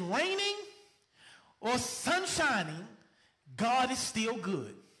whether it's raining or sun shining, God is still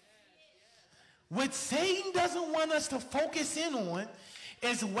good. What Satan doesn't want us to focus in on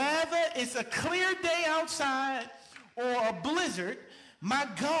is whether it's a clear day outside or a blizzard, my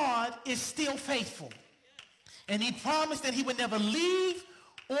God is still faithful. And he promised that he would never leave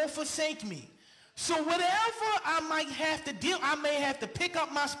or forsake me. So whatever I might have to deal, I may have to pick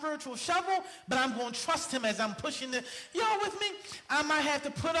up my spiritual shovel, but I'm going to trust him as I'm pushing the, y'all with me? I might have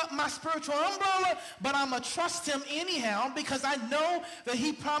to put up my spiritual umbrella, but I'm going to trust him anyhow, because I know that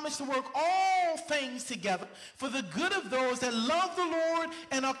he promised to work all things together for the good of those that love the Lord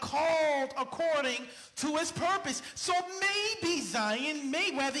and are called according to his purpose. So maybe, Zion,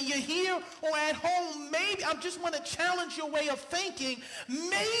 whether you're here or at home, maybe, I just want to challenge your way of thinking,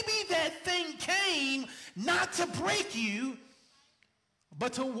 maybe that thing came not to break you,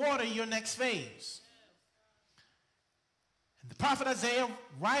 but to water your next phase. And the prophet Isaiah,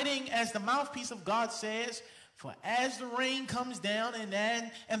 writing as the mouthpiece of God, says, for as the rain comes down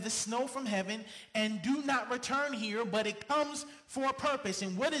and the snow from heaven, and do not return here, but it comes for a purpose.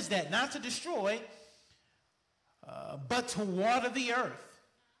 And what is that? Not to destroy, but to water the earth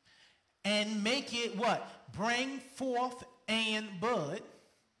and make it what? Bring forth and bud,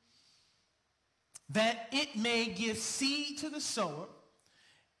 that it may give seed to the sower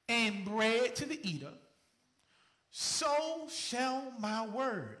and bread to the eater, so shall my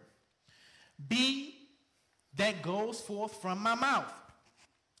word be that goes forth from my mouth.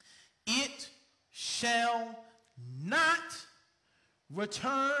 It shall not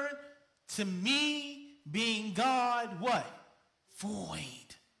return to me, being God, what? Void.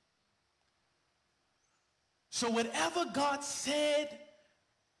 So whatever God said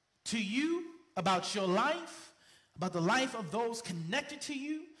to you about your life, about the life of those connected to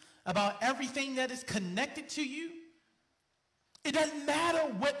you, about everything that is connected to you, it doesn't matter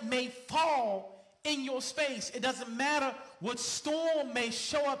what may fall in your space. It doesn't matter what storm may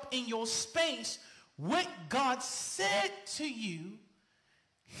show up in your space. What God said to you,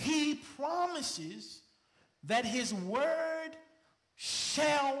 he promises that his word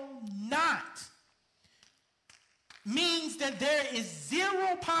shall not, means that there is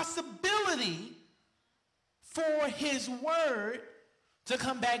zero possibility for his word to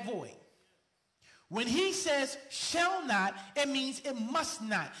come back void. When he says shall not, it means it must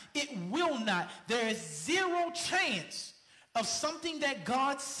not. It will not. There is zero chance of something that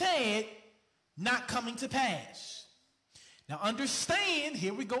God said not coming to pass. Now understand,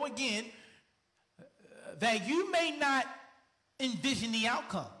 here we go again, that you may not envision the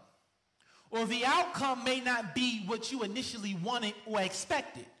outcome, or the outcome may not be what you initially wanted or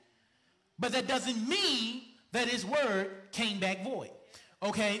expected, but that doesn't mean that his word came back void.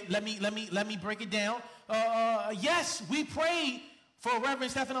 Okay, let me break it down. Yes, we prayed for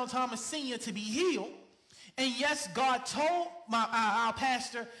Reverend Stephen Thomas Sr. to be healed, and yes, God told our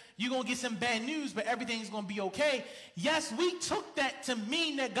pastor, you're going to get some bad news, but everything's going to be okay. Yes, we took that to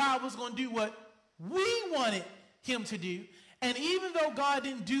mean that God was going to do what we wanted him to do. And even though God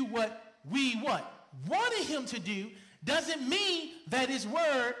didn't do what we wanted him to do, doesn't mean that his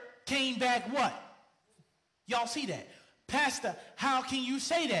word came back what? Y'all see that? Pastor, how can you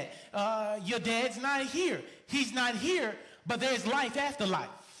say that? Your dad's not here. He's not here, but there's life after life.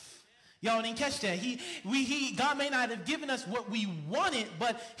 Y'all didn't catch that. God may not have given us what we wanted,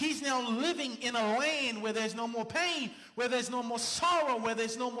 but he's now living in a land where there's no more pain, where there's no more sorrow, where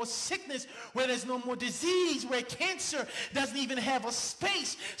there's no more sickness, where there's no more disease, where cancer doesn't even have a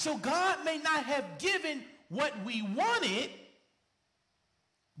space. So God may not have given what we wanted,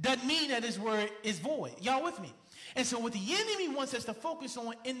 doesn't mean that his word is void. Y'all with me? And so what the enemy wants us to focus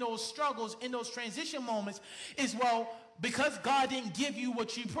on in those struggles, in those transition moments is, well, because God didn't give you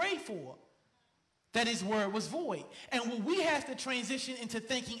what you prayed for, that his word was void. And what we have to transition into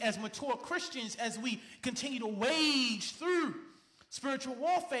thinking as mature Christians as we continue to wage through spiritual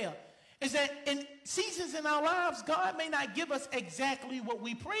warfare is that in seasons in our lives, God may not give us exactly what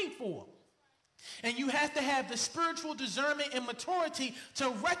we prayed for. And you have to have the spiritual discernment and maturity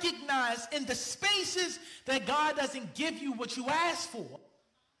to recognize in the spaces that God doesn't give you what you asked for,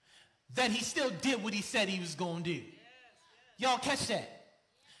 that he still did what he said he was going to do. Y'all catch that?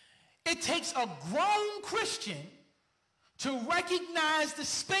 It takes a grown Christian to recognize the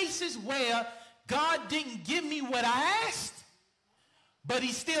spaces where God didn't give me what I asked, but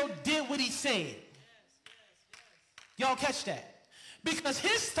he still did what he said. Y'all catch that? Because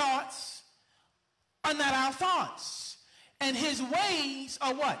his thoughts are not our thoughts. And his ways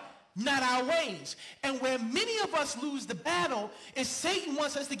are what? Not our ways. And where many of us lose the battle is Satan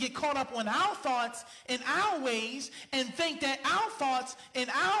wants us to get caught up on our thoughts and our ways and think that our thoughts and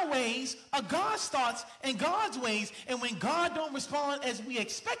our ways are God's thoughts and God's ways. And when God don't respond as we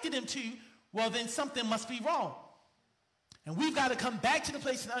expected him to, well, then something must be wrong. And we've got to come back to the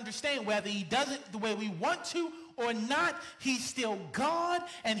place and understand whether he does it the way we want to or not, he's still God,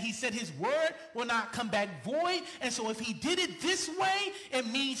 and he said his word will not come back void. And so if he did it this way, it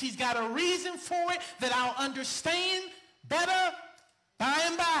means he's got a reason for it that I'll understand better by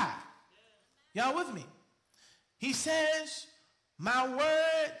and by. Y'all with me? He says, my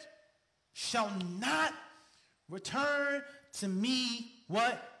word shall not return to me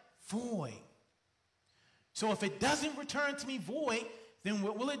what? Void. So if it doesn't return to me void, then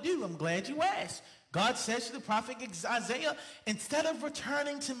what will it do? I'm glad you asked. God says to the prophet Isaiah, instead of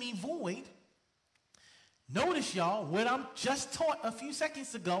returning to me void, notice, y'all, what I'm just taught a few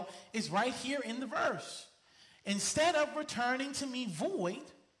seconds ago is right here in the verse. Instead of returning to me void,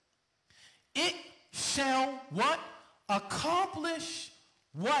 it shall what? Accomplish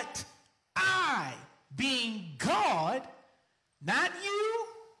what I, being God, not you,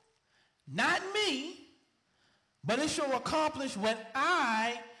 not me, but it shall accomplish what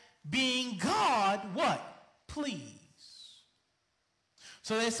I, being God, what? Please.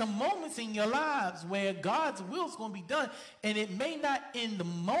 So there's some moments in your lives where God's will is going to be done, and it may not in the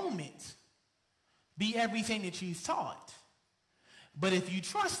moment be everything that you thought. But if you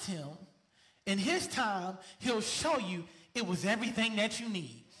trust him, in his time, he'll show you it was everything that you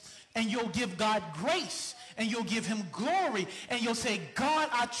need. And you'll give God grace, and you'll give him glory, and you'll say, God,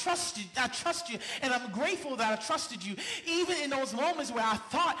 I trust you, and I'm grateful that I trusted you. Even in those moments where I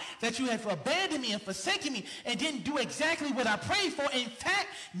thought that you had abandoned me and forsaken me and didn't do exactly what I prayed for. In fact,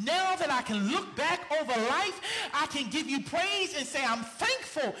 now that I can look back over life, I can give you praise and say, I'm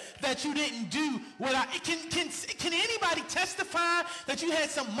thankful that you didn't do what I... Can anybody testify that you had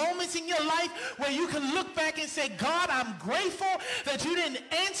some moments in your life where you can look back and say, God, I'm grateful that you didn't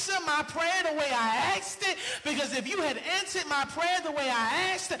answer my prayer the way I asked it? Because if you had answered my prayer the way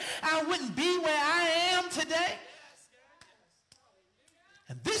I asked, I wouldn't be where I am today.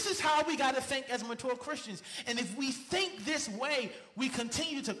 And this is how we got to think as mature Christians. And if we think this way, we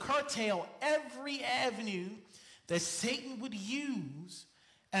continue to curtail every avenue that Satan would use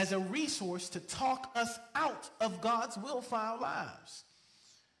as a resource to talk us out of God's will for our lives.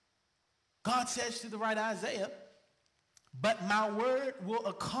 God says to the right Isaiah, but my word will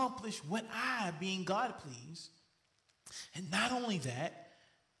accomplish what I, being God, please. And not only that,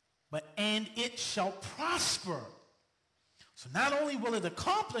 but and it shall prosper. So not only will it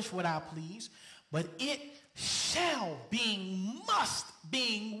accomplish what I please, but it shall, being must,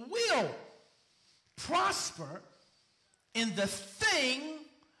 being will, prosper in the thing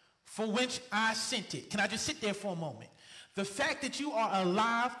for which I sent it. Can I just sit there for a moment? The fact that you are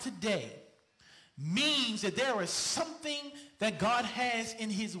alive today means that there is something that God has in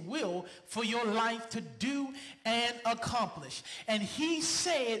his will for your life to do and accomplish. And he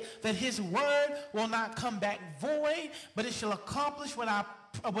said that his word will not come back void, but it shall accomplish what I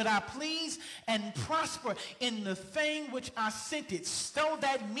please and prosper in the thing which I sent it. So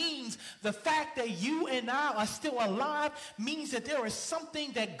that means the fact that you and I are still alive means that there is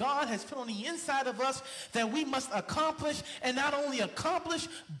something that God has put on the inside of us that we must accomplish, and not only accomplish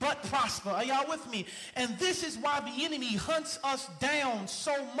but prosper. Are y'all with me? And this is why the enemy hunts us down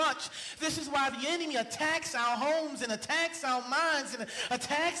so much. This is why the enemy attacks our homes and attacks our minds and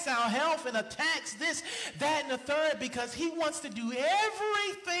attacks our health and attacks this, that, and the third, because he wants to do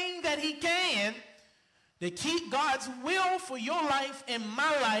everything that he can to keep God's will for your life and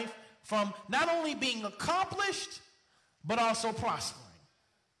my life from not only being accomplished, but also prospering.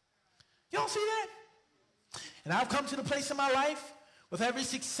 Y'all see that? And I've come to the place in my life with every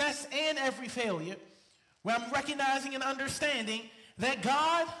success and every failure where I'm recognizing and understanding that,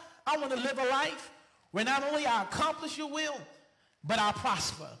 God, I want to live a life where not only I accomplish your will, but I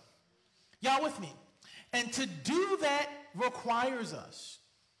prosper. Y'all with me? And to do that requires us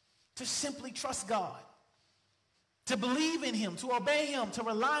to simply trust God, to believe in him, to obey him, to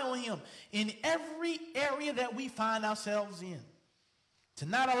rely on him in every area that we find ourselves in, to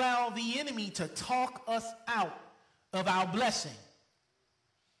not allow the enemy to talk us out of our blessing,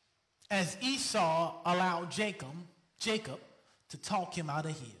 as Esau allowed Jacob to talk him out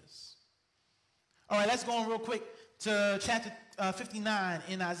of his. All right, let's go on real quick to chapter 59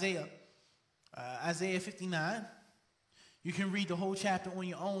 in Isaiah. Isaiah 59. You can read the whole chapter on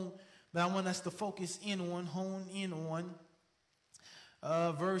your own, but I want us to focus hone in on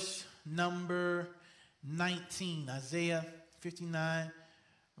verse number 19. Isaiah 59,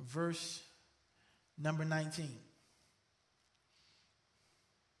 verse number 19.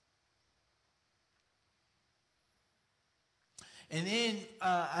 And in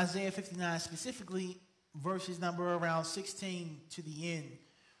Isaiah 59, specifically verses number around 16 to the end,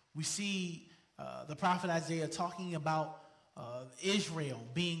 we see the prophet Isaiah talking about Israel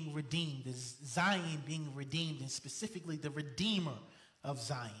being redeemed, Zion being redeemed, and specifically the Redeemer of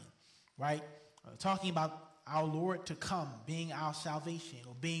Zion, right? Talking about our Lord to come being our salvation,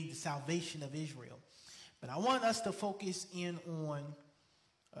 or being the salvation of Israel. But I want us to focus in on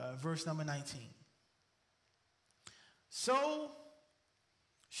verse number 19. So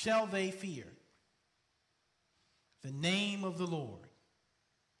shall they fear the name of the Lord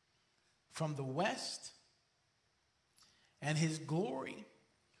from the west, and his glory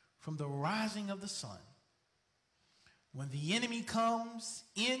from the rising of the sun. When the enemy comes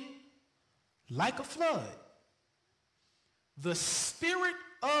in like a flood, the Spirit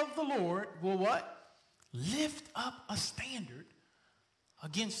of the Lord will what? Lift up a standard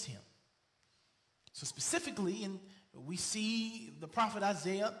against him. So specifically, we see the prophet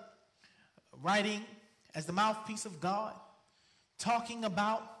Isaiah writing as the mouthpiece of God, talking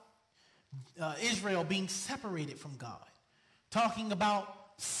about Israel being separated from God, talking about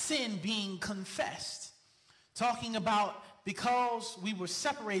sin being confessed, talking about because we were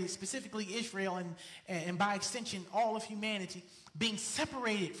separated, specifically Israel and by extension all of humanity, being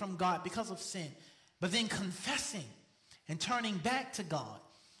separated from God because of sin, but then confessing and turning back to God,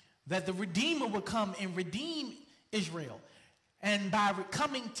 that the Redeemer would come and redeem Israel, and by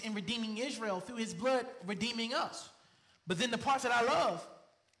coming and redeeming Israel through his blood, redeeming us. But then the part that I love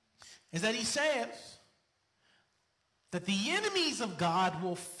is that he says that the enemies of God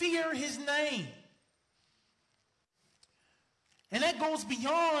will fear his name. And that goes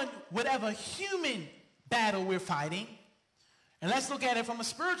beyond whatever human battle we're fighting. And let's look at it from a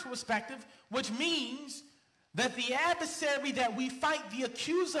spiritual perspective, which means that the adversary that we fight, the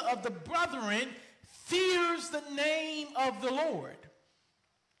accuser of the brethren, fears the name of the Lord.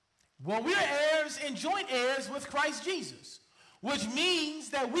 Well, we're heirs and joint heirs with Christ Jesus, which means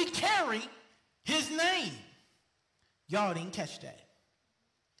that we carry his name. Y'all didn't catch that.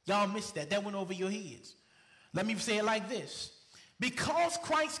 Y'all missed that. That went over your heads. Let me say it like this. Because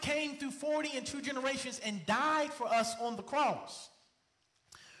Christ came through 40 and 2 generations and died for us on the cross,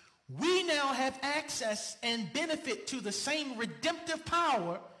 we now have access and benefit to the same redemptive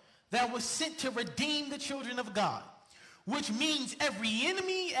power that was sent to redeem the children of God. Which means every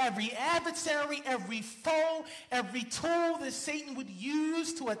enemy, every adversary, every foe, every tool that Satan would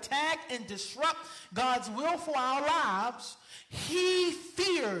use to attack and disrupt God's will for our lives, he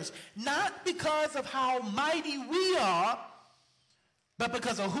fears, not because of how mighty we are, but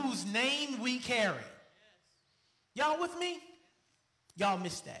because of whose name we carry. Y'all with me? Y'all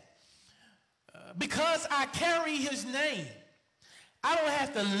missed that. Because I carry his name, I don't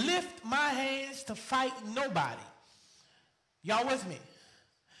have to lift my hands to fight nobody. Y'all with me?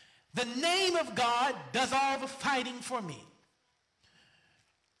 The name of God does all the fighting for me.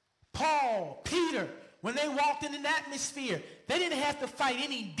 Paul, Peter, when they walked in an atmosphere, they didn't have to fight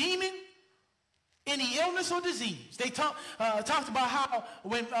any demon, any illness or disease. They talked about how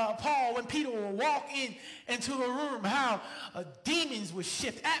when Peter would walk into a room, how demons would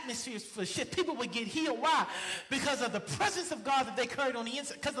shift, atmospheres would shift, people would get healed. Why? Because of the presence of God that they carried on the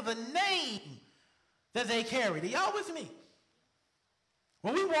inside, because of the name that they carried. Are y'all with me?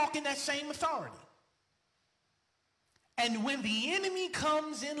 Well, we walk in that same authority. And when the enemy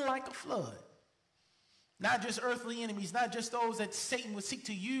comes in like a flood, not just earthly enemies, not just those that Satan would seek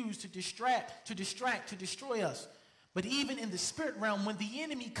to use to distract, to destroy us, but even in the spirit realm, when the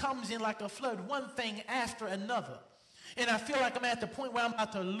enemy comes in like a flood, one thing after another, and I feel like I'm at the point where I'm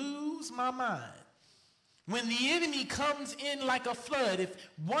about to lose my mind. When the enemy comes in like a flood, if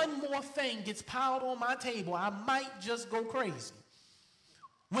one more thing gets piled on my table, I might just go crazy.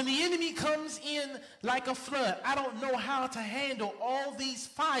 When the enemy comes in like a flood, I don't know how to handle all these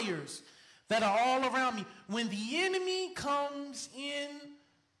fires that are all around me. When the enemy comes in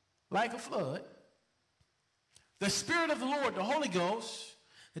like a flood, the Spirit of the Lord, the Holy Ghost,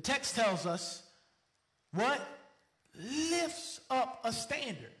 the text tells us, what? Lifts up a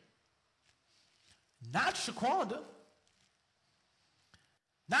standard. Not Shaquanda,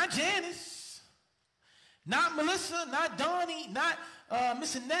 not Janice, not Melissa, not Donnie, not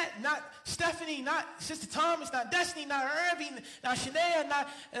Miss Annette, not Stephanie, not Sister Thomas, not Destiny, not Irving, not Shania,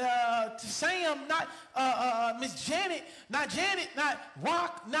 not Sam, not Miss Janet, not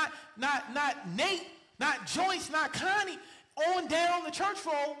Rock, not Nate, not Joyce, not Connie, on down the church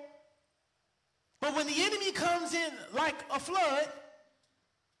roll. But when the enemy comes in like a flood,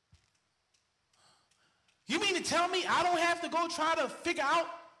 you mean to tell me I don't have to go try to figure out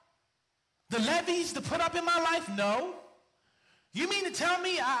the levees to put up in my life? No. You mean to tell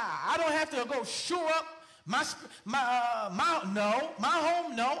me I don't have to go shore up my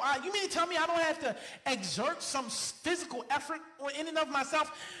home? No. You mean to tell me I don't have to exert some physical effort in and of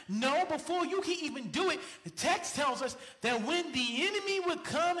myself? No. Before you can even do it, the text tells us that when the enemy would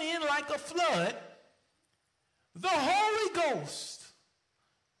come in like a flood, the Holy Ghost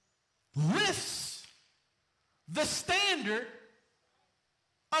lifts the standard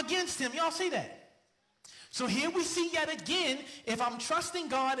against him. Y'all see that? So here we see yet again, if I'm trusting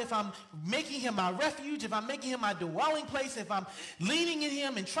God, if I'm making him my refuge, if I'm making him my dwelling place, if I'm leaning in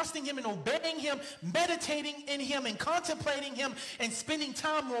him and trusting him and obeying him, meditating in him and contemplating him and spending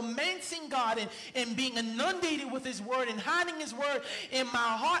time romancing God and being inundated with his word and hiding his word in my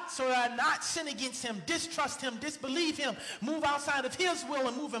heart so that I not sin against him, distrust him, disbelieve him, move outside of his will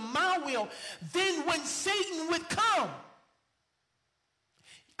and move in my will, then when Satan would come,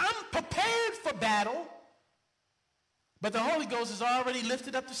 I'm prepared for battle. But the Holy Ghost has already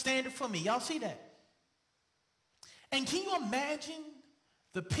lifted up the standard for me. Y'all see that? And can you imagine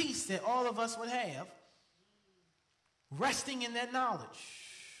the peace that all of us would have resting in that knowledge?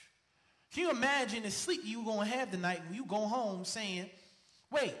 Can you imagine the sleep you're going to have tonight when you go home saying,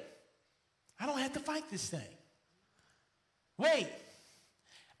 wait, I don't have to fight this thing. Wait,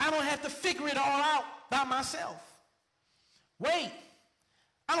 I don't have to figure it all out by myself. Wait,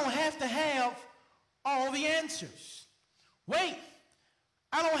 I don't have to have all the answers. Wait,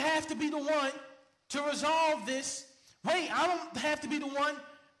 I don't have to be the one to resolve this. Wait, I don't have to be the one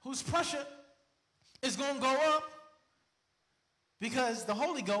whose pressure is going to go up because the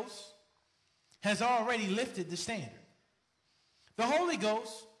Holy Ghost has already lifted the standard. The Holy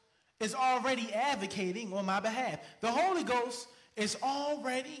Ghost is already advocating on my behalf. The Holy Ghost is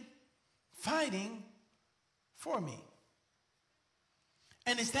already fighting for me.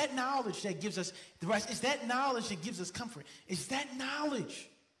 And it's that knowledge that gives us the rest. It's that knowledge that gives us comfort. It's that knowledge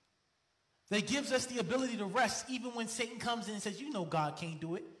that gives us the ability to rest even when Satan comes in and says, you know God can't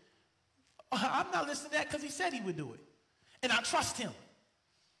do it. I'm not listening to that because he said he would do it. And I trust him.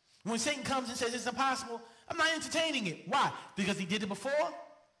 When Satan comes and says it's impossible, I'm not entertaining it. Why? Because he did it before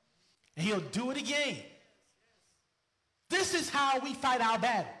and he'll do it again. This is how we fight our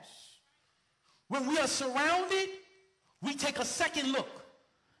battles. When we are surrounded, we take a second look.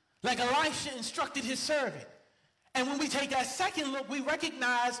 Like Elisha instructed his servant. And when we take that second look, we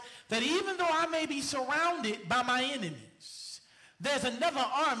recognize that even though I may be surrounded by my enemies, there's another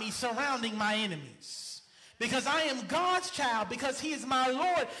army surrounding my enemies. Because I am God's child, because he is my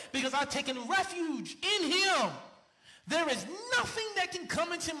Lord, because I've taken refuge in him. There is nothing that can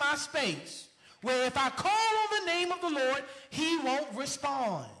come into my space where if I call on the name of the Lord, he won't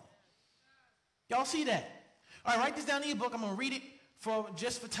respond. Y'all see that? All right, write this down in your book. I'm going to read it for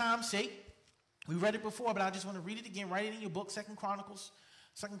time's sake, we read it before, but I just want to read it again. Write it in your book, Second Chronicles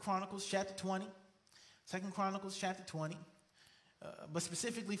chapter 20. Second Chronicles chapter 20. But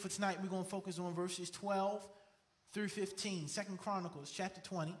specifically for tonight, we're going to focus on verses 12 through 15. Second Chronicles chapter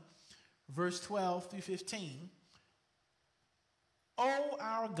 20, verse 12 through 15. O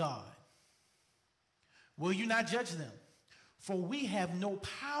our God, will you not judge them? For we have no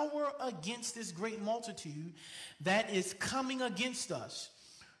power against this great multitude that is coming against us,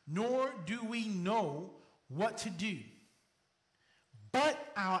 nor do we know what to do. But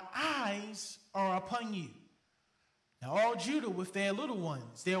our eyes are upon you. Now all Judah with their little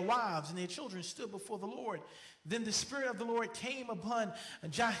ones, their wives, and their children stood before the Lord. Then the Spirit of the Lord came upon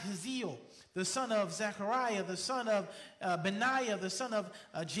Jahaziel, the son of Zechariah, the son of Benaiah, the son of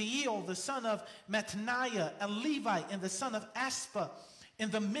Jeiel, the son of Mattaniah, a Levite, and the son of Aspa,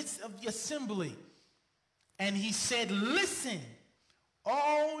 in the midst of the assembly. And he said, listen,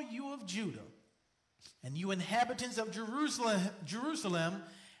 all you of Judah, and you inhabitants of Jerusalem,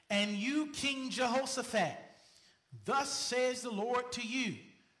 and you King Jehoshaphat, thus says the Lord to you,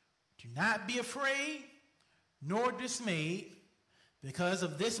 do not be afraid nor dismayed because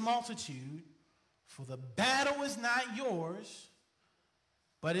of this multitude, for the battle is not yours,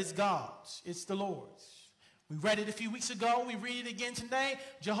 but it's God's, it's the Lord's. We read it a few weeks ago, we read it again today.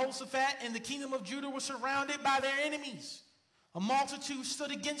 Jehoshaphat and the kingdom of Judah were surrounded by their enemies. A multitude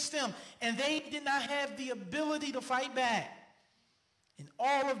stood against them, and they did not have the ability to fight back. And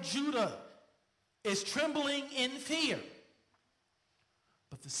all of Judah is trembling in fear.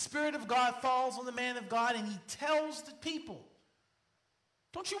 But the Spirit of God falls on the man of God, and he tells the people,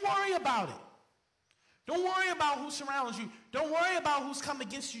 don't you worry about it. Don't worry about who surrounds you. Don't worry about who's come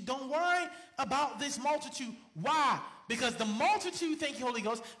against you. Don't worry about this multitude. Why? Because the multitude, thank you, Holy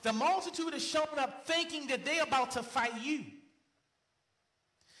Ghost, the multitude is showing up thinking that they're about to fight you.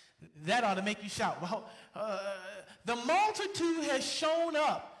 That ought to make you shout. Well, the multitude has shown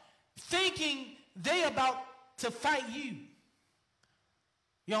up thinking they're about to fight you.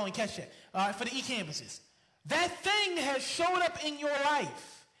 You only catch that. All right, for the e-campuses. That thing has showed up in your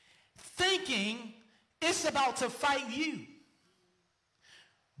life thinking it's about to fight you.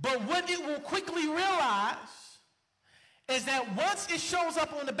 But what it will quickly realize is that once it shows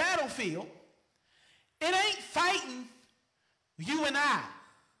up on the battlefield, it ain't fighting you and I.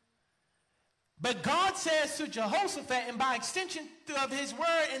 But God says to Jehoshaphat, and by extension of his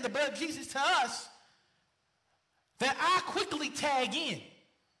word and the blood of Jesus to us, that I quickly tag in.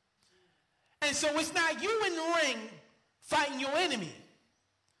 And so it's not you in the ring fighting your enemy.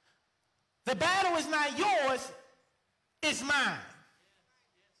 The battle is not yours, it's mine.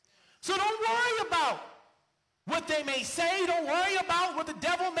 So don't worry about what they may say. Don't worry about what the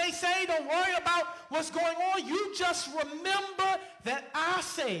devil may say. Don't worry about what's going on. You just remember that I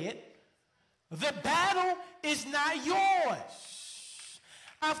said, the battle is not yours.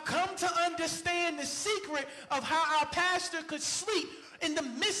 I've come to understand the secret of how our pastor could sleep in the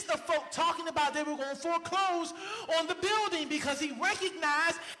midst of folk talking about they were going to foreclose on the building, because he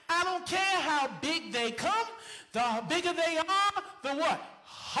recognized, I don't care how big they come, the bigger they are, the what?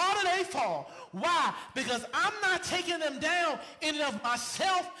 Harder they fall. Why? Because I'm not taking them down in and of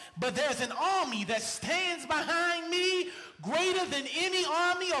myself, but there's an army that stands behind me greater than any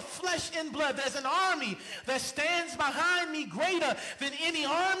army of flesh and blood. There's an army that stands behind me greater than any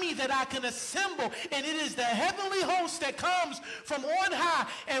army that I can assemble. And it is the heavenly host that comes from on high.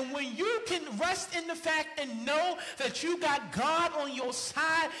 And when you can rest in the fact and know that you got God on your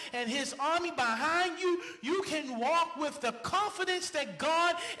side and his army behind you, you can walk with the confidence that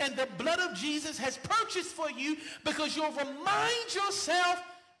God and the blood of Jesus has purchased for you, because you'll remind yourself,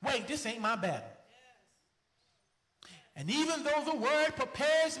 wait, this ain't my battle. And even though the word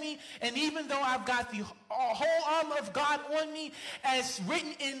prepares me, and even though I've got the whole armor of God on me, as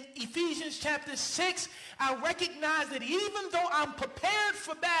written in Ephesians chapter 6, I recognize that even though I'm prepared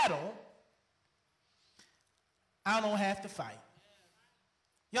for battle, I don't have to fight.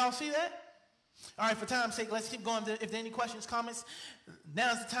 Y'all see that? All right, for time's sake, let's keep going. If there are any questions, comments,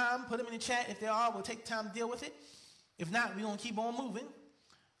 now's the time. Put them in the chat. If there are, we'll take the time to deal with it. If not, we're going to keep on moving.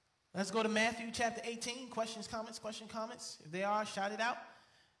 Let's go to Matthew chapter 18. Questions, comments, comments. If they are, shout it out.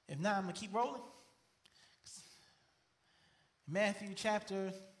 If not, I'm going to keep rolling. Matthew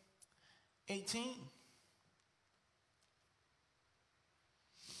chapter 18.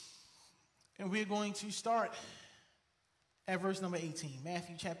 And we're going to start at verse number 18.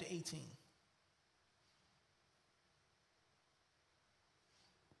 Matthew chapter 18.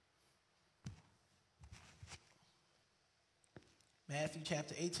 Matthew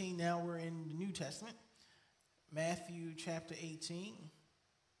chapter 18, now we're in the New Testament. Matthew chapter 18.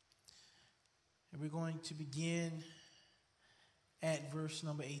 And we're going to begin at verse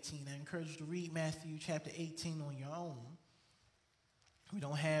number 18. I encourage you to read Matthew chapter 18 on your own. We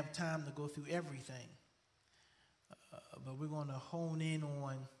don't have time to go through everything. But we're going to hone in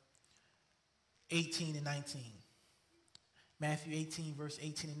on 18 and 19. Matthew 18, verse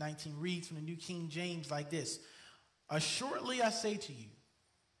 18 and 19 reads from the New King James like this. Assuredly I say to you,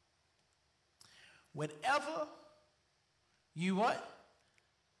 whatever you what?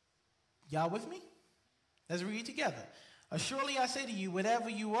 Y'all with me? Let's read together. Assuredly I say to you, whatever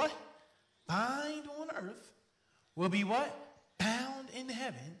you what? Bind on earth will be what? Bound in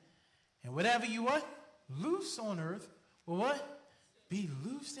heaven. And whatever you what? Loose on earth will what? Be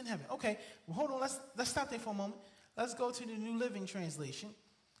loosed in heaven. Okay, well, hold on. Let's stop there for a moment. Let's go to the New Living Translation.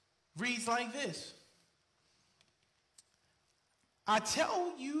 Reads like this. I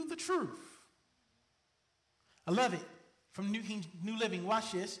tell you the truth. I love it. From New Living,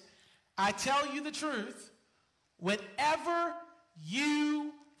 watch this. I tell you the truth. Whatever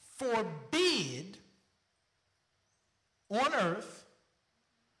you forbid on earth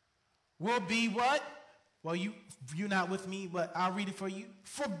will be what? Well, you're not with me, but I'll read it for you.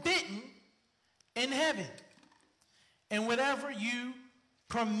 Forbidden in heaven. And whatever you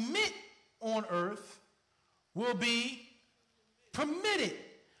permit on earth will be permitted.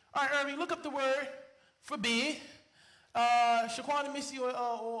 All right, Irving, look up the word forbid. Shaquana, Missy,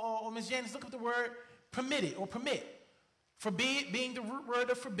 or Miss Janice, look up the word permitted or permit. Forbid being the root word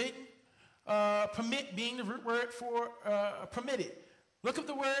of forbidden. Permit being the root word for permitted. Look up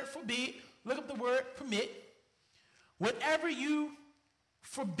the word forbid. Look up the word permit. Whatever you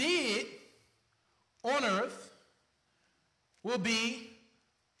forbid on earth will be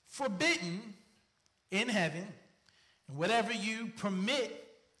forbidden in heaven. And whatever you permit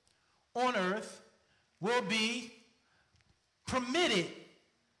on earth will be permitted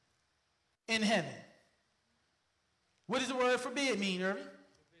in heaven. What does the word forbid mean, Irving?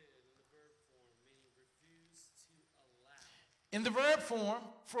 In the verb form,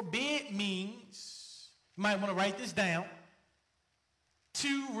 forbid means, you might want to write this down,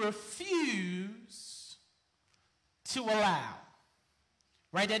 to refuse to allow.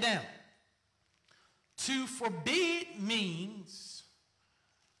 Write that down. To forbid means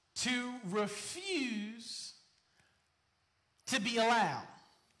to refuse to be allowed.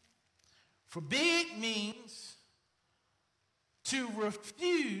 Forbid means to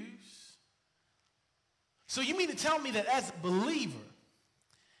refuse. So you mean to tell me that as a believer,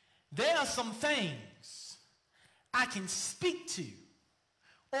 there are some things I can speak to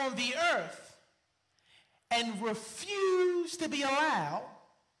on the earth and refuse to be allowed,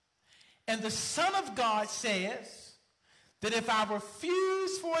 and the Son of God says that if I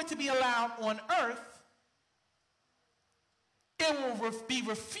refuse for it to be allowed on earth, it will be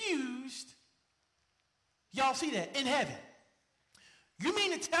refused, y'all see that, in heaven. You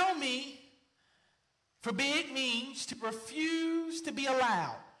mean to tell me forbid means to refuse to be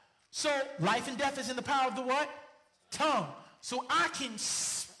allowed. So life and death is in the power of the what? Tongue. So I can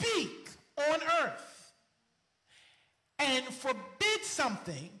speak on earth and forbid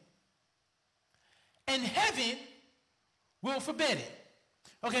something, and heaven will forbid it.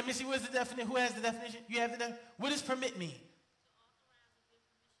 Okay, Missy, what is the definition? Who has the definition? You have the definition? What does permit mean?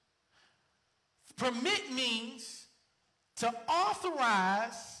 Permit means to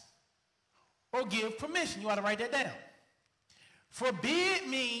authorize or give permission. You ought to write that down. Forbid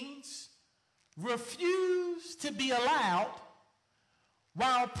means refuse to be allowed,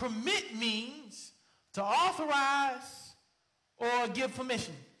 while permit means to authorize or give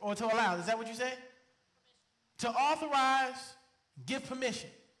permission or to allow. Is that what you say? To authorize, give permission.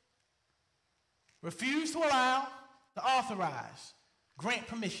 Refuse to allow, to authorize, grant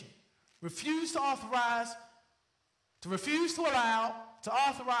permission. Refuse to authorize, to refuse to allow, to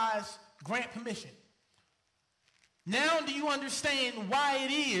authorize, grant permission. Now do you understand why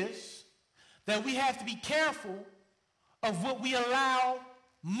it is that we have to be careful of what we allow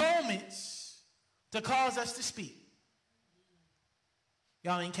moments to cause us to speak?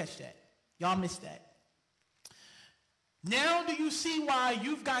 Y'all didn't catch that. Y'all missed that. Now do you see why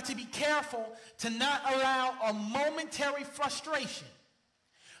you've got to be careful to not allow a momentary frustration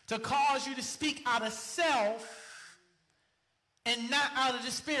to cause you to speak out of self and not out of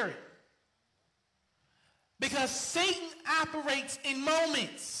the spirit? Because Satan operates in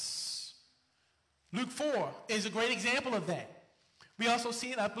moments. Luke 4 is a great example of that. We also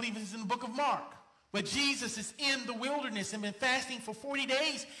see it, I believe it's in the book of Mark, where Jesus is in the wilderness and been fasting for 40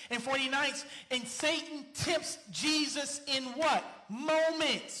 days and 40 nights, and Satan tempts Jesus in what?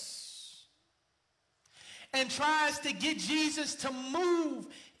 Moments. and tries to get Jesus to move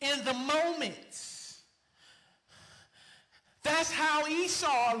in the moment. That's how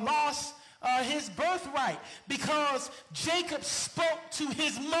Esau lost his birthright, because Jacob spoke to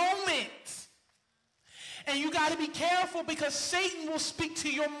his moment. And you got to be careful, because Satan will speak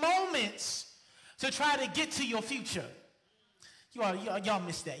to your moments to try to get to your future. Y'all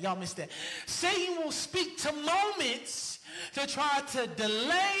missed that. Y'all missed that. Satan will speak to moments to try to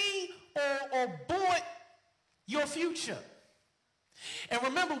delay or abort your future. And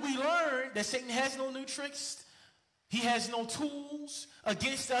remember, we learned that Satan has no new tricks. He has no tools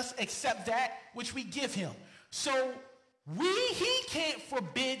against us except that which we give him. So he can't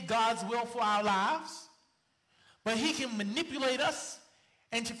forbid God's will for our lives, but he can manipulate us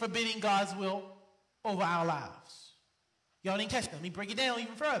into forbidding God's will over our lives. Y'all didn't catch that. Let me break it down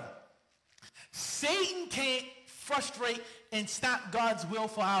even further. Satan can't frustrate and stop God's will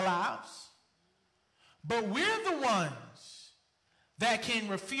for our lives, but we're the ones that can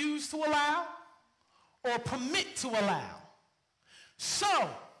refuse to allow or permit to allow. So,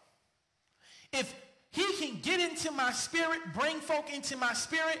 if he can get into my spirit, bring folk into my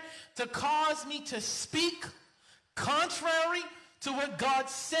spirit to cause me to speak contrary to what God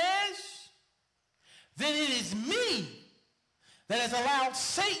says, then it is me that has allowed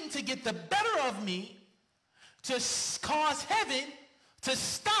Satan to get the better of me to cause heaven to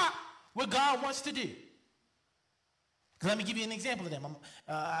stop what God wants to do. Let me give you an example of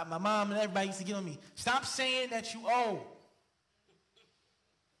that. My mom and everybody used to get on me. Stop saying that you owe.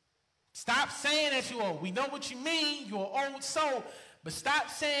 Stop saying that you owe. We know what you mean. You're an old soul. But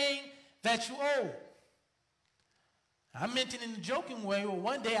stop saying that you owe. I meant it in a joking way. Well,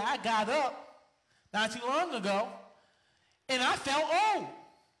 one day I got up not too long ago, and I felt old.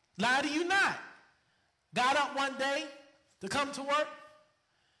 Lie to you not. Got up one day to come to work,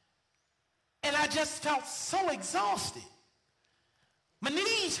 and I just felt so exhausted. My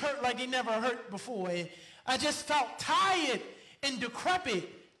knees hurt like they never hurt before. And I just felt tired and decrepit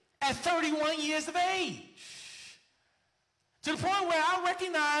at 31 years of age. To the point where I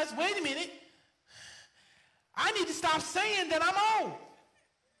recognized, wait a minute, I need to stop saying that I'm old.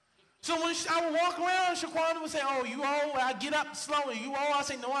 So when I would walk around, Shaquanda would say, oh, you old? I get up slowly. You old? I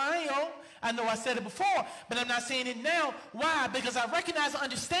say, no, I ain't old. I know I said it before, but I'm not saying it now. Why? Because I recognize and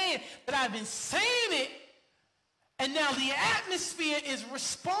understand that I've been saying it, and now the atmosphere is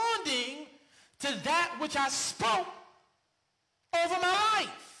responding to that which I spoke over my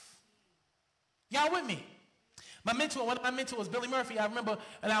life. Y'all with me? My mentor, one of my mentors, Billy Murphy, I remember,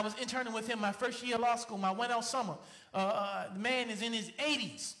 and I was interning with him my first year of law school, my 1L summer. The man is in his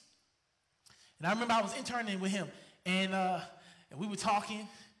 80s. And I remember I was interning with him, and we were talking,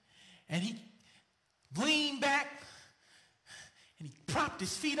 and he leaned back, and he propped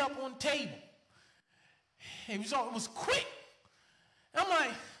his feet up on the table. And it was quick. I'm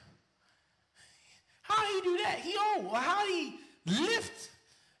like, how did he do that? He old. Or how did he lift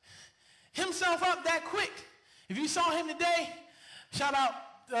himself up that quick? If you saw him today, shout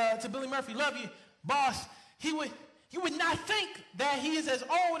out to Billy Murphy, love you, boss. You would not think that he is as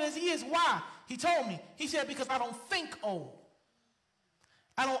old as he is. Why? He told me. He said, because I don't think old.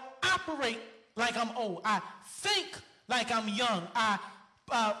 I don't operate like I'm old. I think like I'm young. I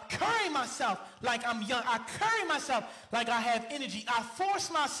carry myself like I'm young. I carry myself like I have energy. I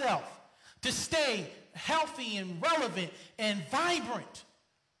force myself to stay healthy and relevant and vibrant.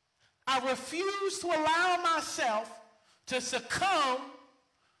 I refuse to allow myself to succumb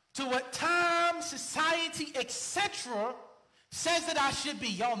to what time, society, etc. says that I should be.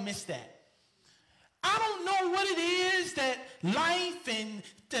 Y'all missed that. I don't know what it is that life and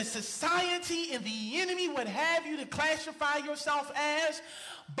the society and the enemy would have you to classify yourself as,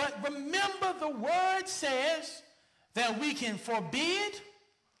 but remember the word says that we can forbid,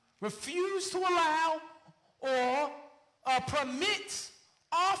 refuse to allow, or permit,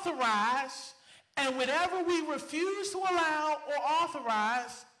 authorize, and whatever we refuse to allow or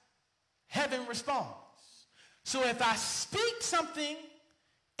authorize, heaven responds. So if I speak something,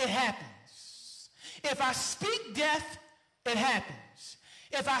 it happens. If I speak death, it happens.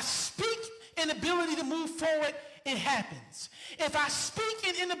 If I speak inability to move forward, it happens. If I speak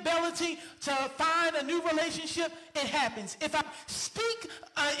an inability to find a new relationship, it happens. If I speak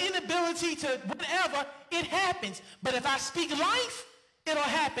an inability to whatever, it happens. But if I speak life, it'll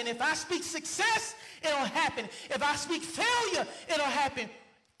happen. If I speak success, it'll happen. If I speak failure, it'll happen.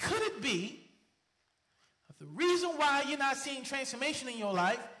 Could it be the reason why you're not seeing transformation in your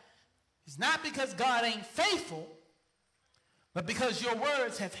life is not because God ain't faithful, but because your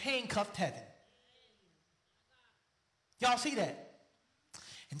words have handcuffed heaven? Y'all see that?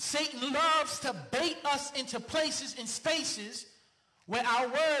 And Satan loves to bait us into places and spaces where our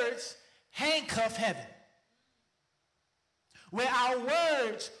words handcuff heaven, where our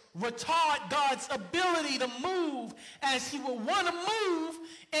words retard God's ability to move as he will want to move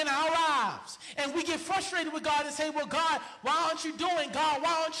in our lives. And we get frustrated with God and say, well, God, why aren't you doing? God,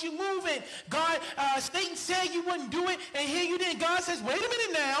 why aren't you moving? God, Satan said you wouldn't do it, and here you did. God says, wait a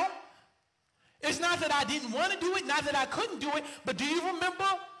minute now. It's not that I didn't want to do it, not that I couldn't do it, but do you remember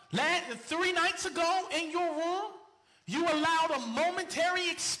 3 nights ago in your room, you allowed a momentary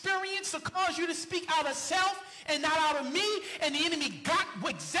experience to cause you to speak out of self and not out of me, and the enemy got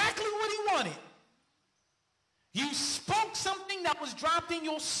exactly what he wanted. You spoke something that was dropped in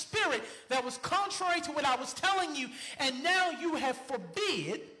your spirit that was contrary to what I was telling you, and now you have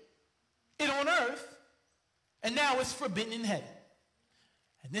forbid it on earth, and now it's forbidden in heaven.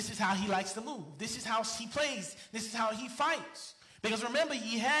 And this is how he likes to move. This is how he plays. This is how he fights. Because remember,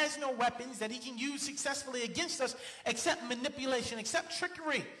 he has no weapons that he can use successfully against us except manipulation, except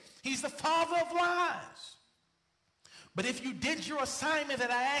trickery. He's the father of lies. But if you did your assignment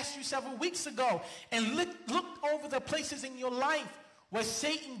that I asked you several weeks ago and looked over the places in your life where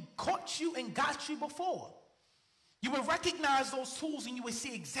Satan caught you and got you before, you would recognize those tools and you would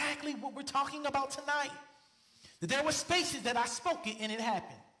see exactly what we're talking about tonight. That there were spaces that I spoke it and it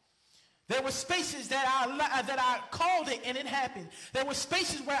happened. There were spaces that I called it and it happened. There were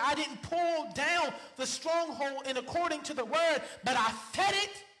spaces where I didn't pull down the stronghold in according to the word, but I fed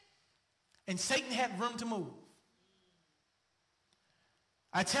it and Satan had room to move.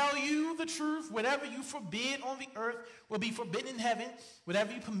 I tell you the truth, whatever you forbid on the earth will be forbidden in heaven.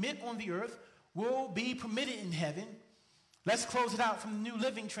 Whatever you permit on the earth will be permitted in heaven. Let's close it out from the New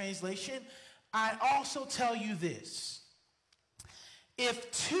Living Translation. I also tell you this.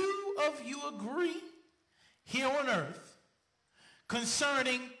 If two of you agree here on earth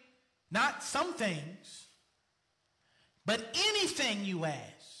concerning not some things, but anything you ask,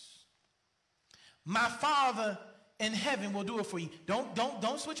 my Father in heaven will do it for you.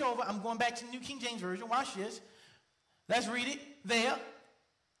 Don't switch over. I'm going back to the New King James Version. Watch this. Let's read it there.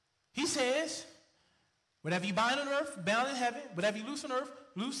 He says, whatever you bind on earth, bound in heaven. Whatever you loose on earth,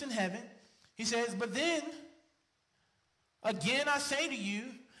 loose in heaven. He says, but then, again I say to you,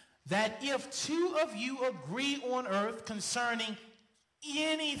 that if two of you agree on earth concerning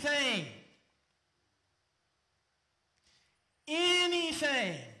anything,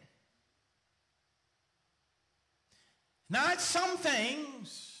 not some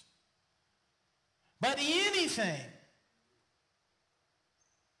things, but anything.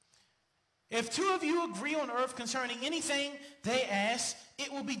 If two of you agree on earth concerning anything they ask,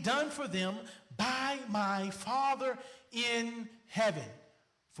 it will be done for them by my Father in heaven.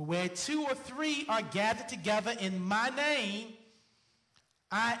 For where two or three are gathered together in my name,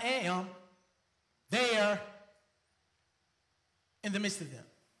 I am there in the midst of them.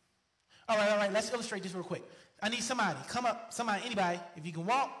 All right, let's illustrate this real quick. I need somebody. Come up, somebody, anybody. If you can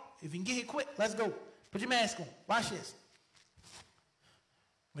walk, if you can get here quick, let's go. Put your mask on. Watch this.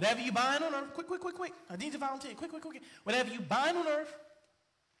 Whatever you bind on earth, quick. I need to volunteer. Quick. Whatever you bind on earth,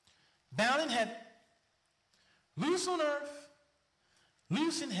 bound in heaven, loose on earth,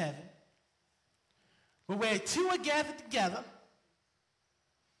 loose in heaven. But where two are gathered together,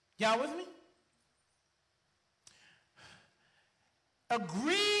 y'all with me?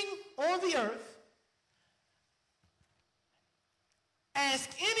 Agreeing on the earth, ask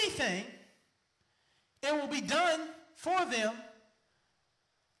anything, it will be done for them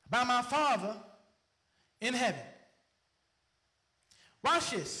by my Father in heaven.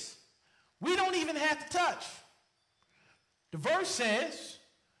 Watch this. We don't even have to touch. The verse says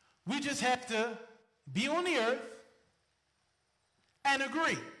we just have to be on the earth and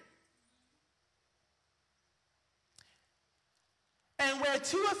agree. And where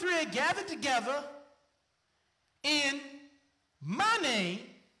two or three are gathered together in my name,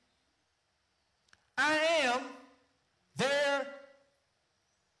 I am there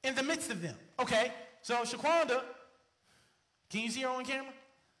in the midst of them. Okay, so Shaquanda, can you see her on camera?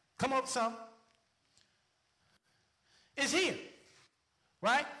 Come up some. Is here,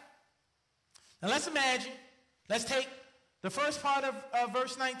 right? Now let's imagine, let's take the first part of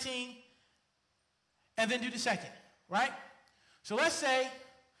verse 19 and then do the second, right? So let's say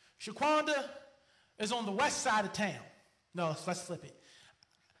Shaquanda is on the west side of town. No, let's flip it.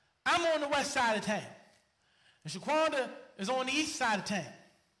 I'm on the west side of town. And Shaquanda is on the east side of town.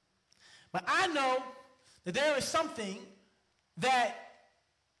 But I know that there is something that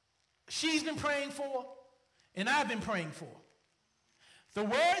she's been praying for and I've been praying for. The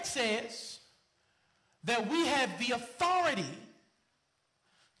word says that we have the authority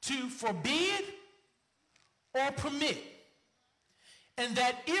to forbid or permit. And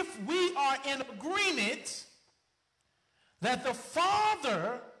that if we are in agreement that the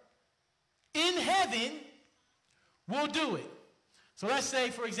Father in heaven will do it. So let's say,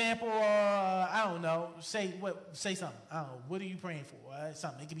 for example, I don't know, say something. I don't know, what are you praying for?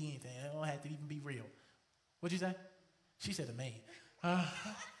 Something, it could be anything. It don't have to even be real. What'd you say? She said a man. I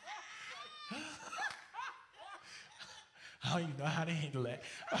don't even know how to handle that.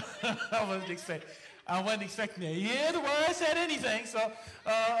 I wasn't expecting that. Yeah, the word said anything. So,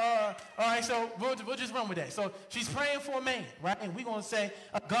 all right, so we'll just run with that. So she's praying for a man, right? And we're going to say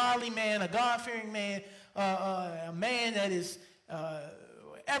a godly man, a God-fearing man, a man that is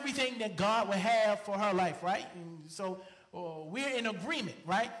everything that God would have for her life, right? And so we're in agreement,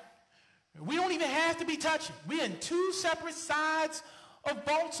 right? We don't even have to be touching. We're in two separate sides of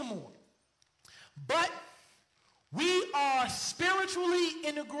Baltimore. But we are spiritually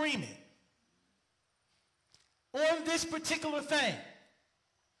in agreement on this particular thing.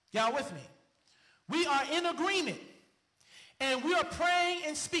 Y'all with me? We are in agreement. And we are praying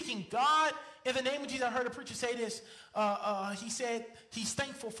and speaking. God, in the name of Jesus, I heard a preacher say this. He said he's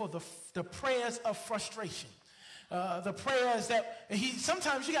thankful for the prayers of frustration. The prayers that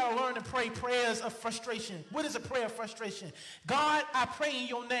sometimes you got to learn to pray prayers of frustration. What is a prayer of frustration? God, I pray in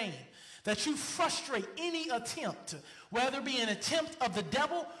your name that you frustrate any attempt, whether it be an attempt of the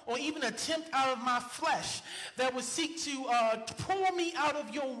devil or even an attempt out of my flesh that would seek to pull me out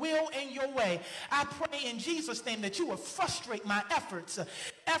of your will and your way. I pray in Jesus' name that you will frustrate my efforts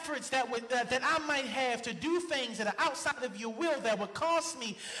that I might have to do things that are outside of your will that would cost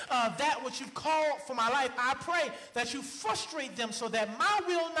me that which you've called for my life. I pray that you frustrate them so that my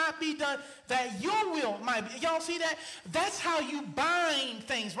will not be done, that your will might be. Y'all see that? That's how you bind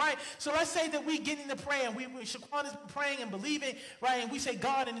things, right? So let's say that we get into prayer and Shaquan is praying and believing, right? And we say,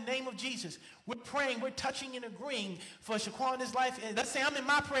 God, in the name of Jesus, we're praying, we're touching and agreeing for Shaquan's life. And let's say I'm in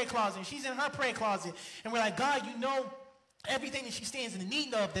my prayer closet and she's in her prayer closet. And we're like, God, you know everything that she stands in the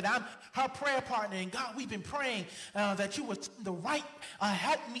need of, that I'm her prayer partner. And God, we've been praying that you would the right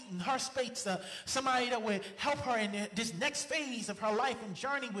help me in her space, somebody that would help her in this next phase of her life and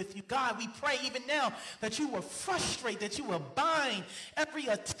journey with you. God, we pray even now that you will frustrate, that you will bind every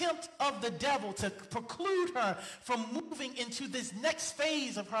attempt of the devil to preclude her from moving into this next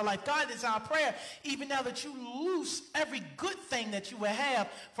phase of her life. God, it's our prayer even now that you loose every good thing that you will have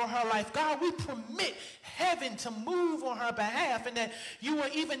for her life. God, we permit heaven to move on her behalf, and that you will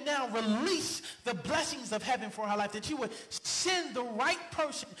even now release the blessings of heaven for her life, that you would send the right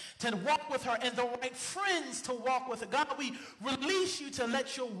person to walk with her and the right friends to walk with her. God, we release you to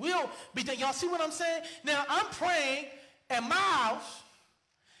let your will be done. Y'all see what I'm saying? Now, I'm praying at my house,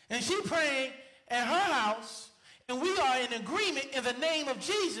 and she praying at her house, and we are in agreement in the name of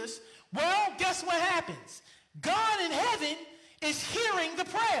Jesus. Well, guess what happens? God in heaven is hearing the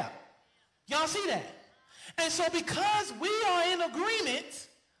prayer. Y'all see that? And so because we are in agreement,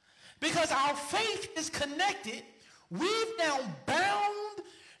 because our faith is connected, we've now bound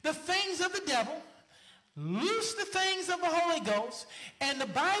the things of the devil, loose the things of the Holy Ghost, and the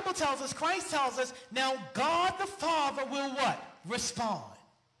Bible tells us, Christ tells us, now God the Father will what? Respond.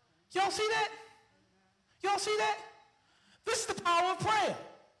 Y'all see that? Y'all see that? This is the power of prayer.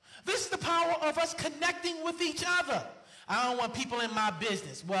 This is the power of us connecting with each other. I don't want people in my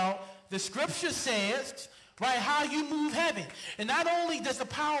business. Well, the scripture says, right, how you move heaven. And not only does the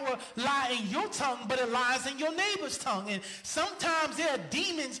power lie in your tongue, but it lies in your neighbor's tongue. And sometimes there are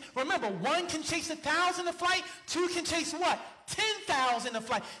demons. Remember, one can chase 1,000 a flight, two can chase what? 10,000 a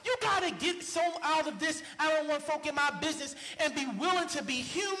flight. You got to get so out of this, I don't want folk in my business, and be willing to be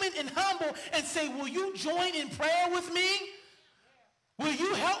human and humble and say, will you join in prayer with me? Will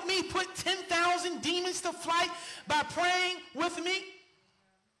you help me put 10,000 demons to flight by praying with me?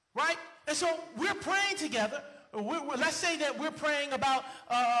 Right? And so we're praying together. Let's say that we're praying about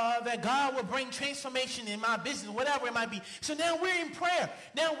that God will bring transformation in my business, whatever it might be. So now we're in prayer.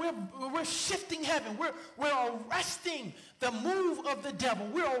 Now we're shifting heaven. We're arresting the move of the devil.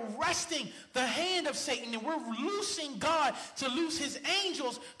 We're arresting the hand of Satan, and we're loosing God to loose his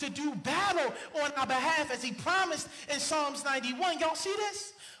angels to do battle on our behalf as he promised in Psalms 91. Y'all see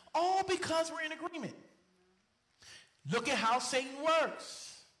this? All because we're in agreement. Look at how Satan works.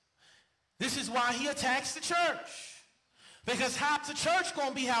 This is why he attacks the church. Because how's the church going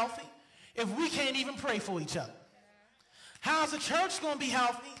to be healthy if we can't even pray for each other? How's the church going to be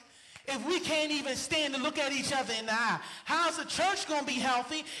healthy if we can't even stand to look at each other in the eye? How's the church going to be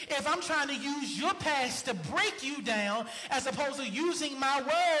healthy if I'm trying to use your past to break you down as opposed to using my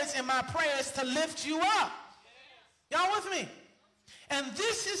words and my prayers to lift you up? Y'all with me? And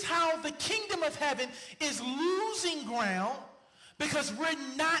this is how the kingdom of heaven is losing ground, because we're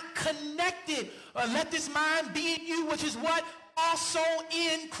not connected. Let this mind be in you, which is what? Also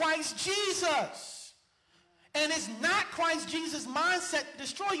in Christ Jesus. And it's not Christ Jesus' mindset to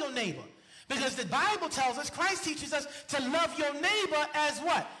destroy your neighbor. Because the Bible tells us, Christ teaches us to love your neighbor as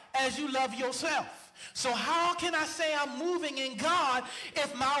what? As you love yourself. So how can I say I'm moving in God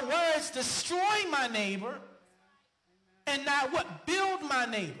if my words destroy my neighbor and not what? Build my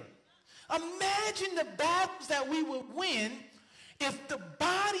neighbor. Imagine the battles that we would win if the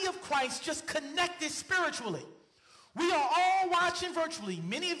body of Christ just connected spiritually. We are all watching virtually.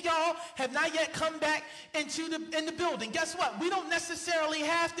 Many of y'all have not yet come back in the building. Guess what? We don't necessarily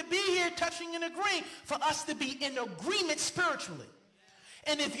have to be here touching and agreeing for us to be in agreement spiritually.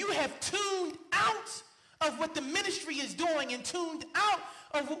 And if you have tuned out of what the ministry is doing and tuned out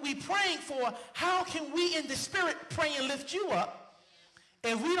of what we're praying for, how can we in the spirit pray and lift you up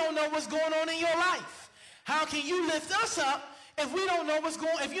if we don't know what's going on in your life? How can you lift us up if you don't know what's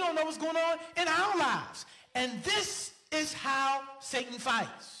going on in our lives? And this is how Satan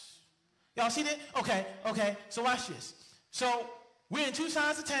fights. Y'all see that? Okay. So watch this. So we're in two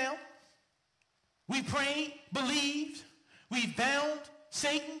sides of town. We prayed, believed. We bound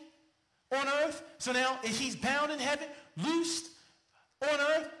Satan on earth. So now if he's bound in heaven, loosed on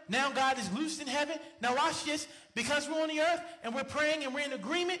earth, now God is loosed in heaven. Now watch this. Because we're on the earth and we're praying and we're in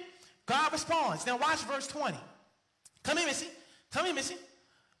agreement, God responds. Now watch verse 20. Come here, Missy.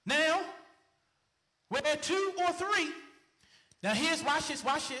 Now, where two or three. Now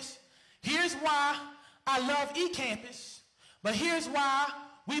watch this. Here's why I love eCampus, but here's why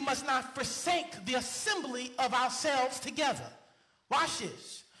we must not forsake the assembly of ourselves together. Watch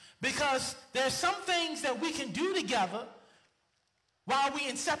this. Because there's some things that we can do together while we're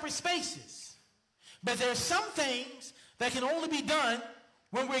in separate spaces. But there's some things that can only be done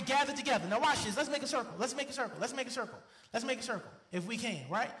when we're gathered together. Now watch this. Let's make a circle. If we can,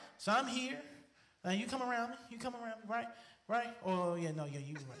 right? So I'm here. You come around me, right? Oh, yeah, no, you're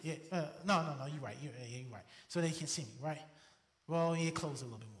right. Yeah, no, you're right. You're right. So they can see me, right? Well, yeah, close a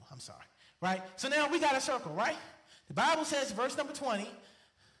little bit more. I'm sorry, right? So now we got a circle, right? The Bible says, verse number 20,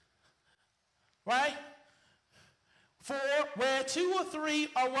 right? For where two or three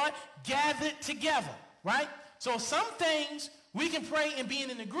are what? Gathered together, right? So some things we can pray and be in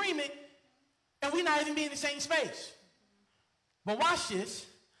an agreement, and we're not even be in the same space. But watch this.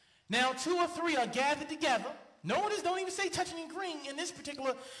 Now, two or three are gathered together. Notice, don't even say touching and agreeing in this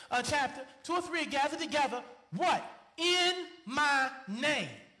particular chapter. Two or three are gathered together. What? In my name.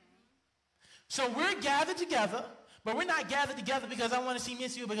 So we're gathered together, but we're not gathered together because I want to see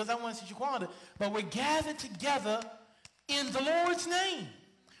Missy or because I want to see Jaquanda, but we're gathered together in the Lord's name.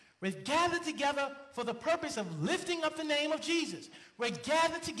 We're gathered together for the purpose of lifting up the name of Jesus. We're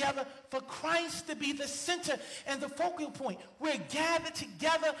gathered together for Christ to be the center and the focal point. We're gathered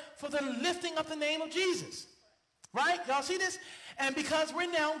together for the lifting up the name of Jesus. Right? Y'all see this? And because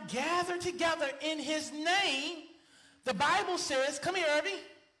we're now gathered together in his name, the Bible says, come here, Irving,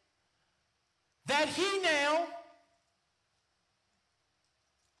 that he now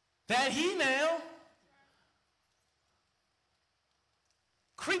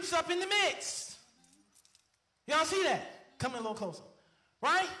creeps up in the midst. Y'all see that? Come in a little closer.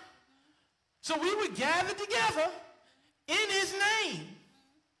 Right? So we were gathered together in his name.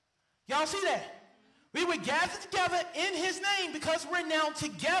 Y'all see that? We were gathered together in his name because we're now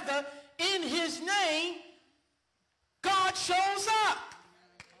together in his name. God shows up.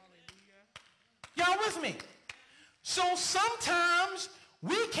 Y'all with me? So sometimes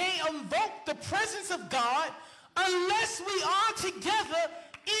we can't invoke the presence of God unless we are together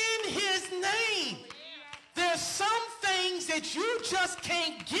in his name. There's some things that you just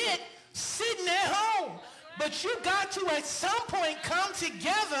can't get sitting at home. But you got to at some point come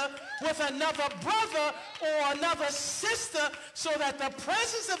together with another brother or another sister so that the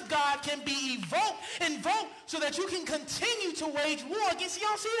presence of God can be invoked so that you can continue to wage war against.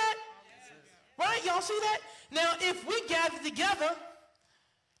 Y'all see that? Right? Y'all see that? Now, if we gather together,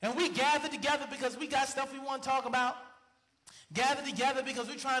 and we gather together because we got stuff we want to talk about, gather together because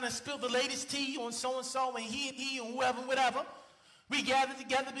we're trying to spill the latest tea on so-and-so and he and whoever, whatever. We gather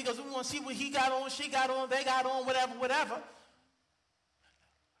together because we want to see what he got on, she got on, they got on, whatever.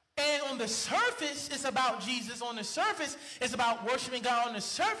 And on the surface, it's about Jesus. On the surface, it's about worshiping God. On the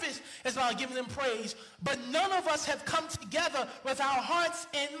surface, it's about giving him praise. But none of us have come together with our hearts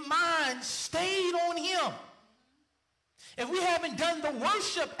and minds stayed on him. If we haven't done the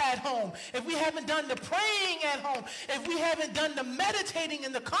worship at home, if we haven't done the praying at home, if we haven't done the meditating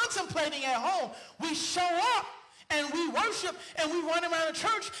and the contemplating at home, we show up and we worship and we run around the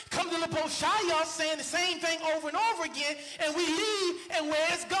church, come to the Poshaya saying the same thing over and over again, and we leave, and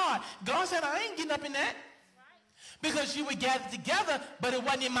where's God? God said, I ain't getting up in that. Because you were gathered together, but it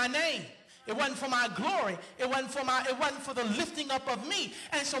wasn't in my name. It wasn't for my glory. It wasn't for the lifting up of me.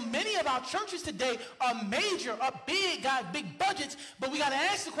 And so many of our churches today are major, are big, got big budgets, but we got to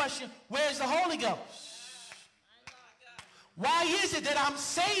ask the question, where's the Holy Ghost? Why is it that I'm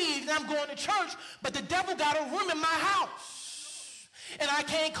saved and I'm going to church, but the devil got a room in my house? And I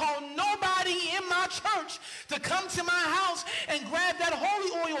can't call nobody in my church to come to my house and grab that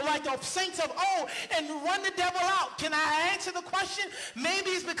holy oil like the saints of old and run the devil out. Can I answer the question? Maybe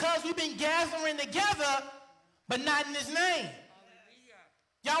it's because we've been gathering together, but not in his name.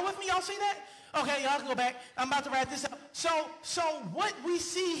 Y'all with me? Y'all see that? Okay, y'all can go back. I'm about to wrap this up. So what we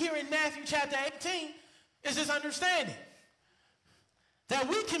see here in Matthew chapter 18 is this understanding that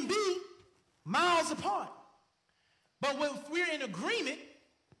we can be miles apart. But when we're in agreement,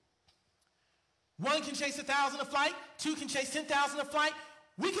 one can chase 1,000 a flight, two can chase 10,000 a flight.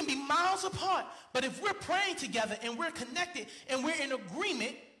 We can be miles apart. But if we're praying together and we're connected and we're in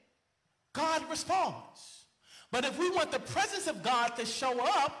agreement, God responds. But if we want the presence of God to show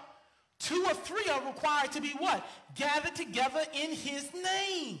up, 2 or 3 are required to be what? Gathered together in his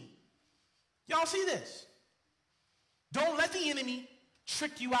name. Y'all see this? Don't let the enemy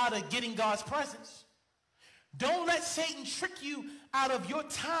trick you out of getting God's presence. Don't let Satan trick you out of your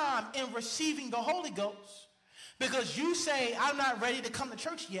time in receiving the Holy Ghost because you say, I'm not ready to come to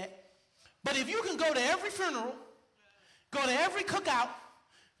church yet. But if you can go to every funeral, go to every cookout,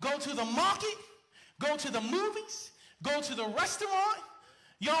 go to the market, go to the movies, go to the restaurant,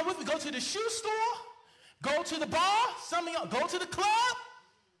 y'all with me, go to the shoe store, go to the bar, some of y'all go to the club.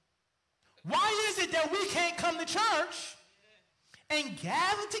 Why is it that we can't come to church and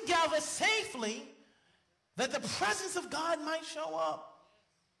gather together safely that the presence of God might show up?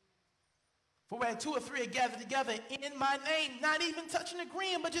 For where 2 or 3 are gathered together in my name, not even touching and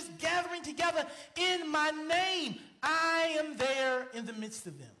agreeing, but just gathering together in my name, I am there in the midst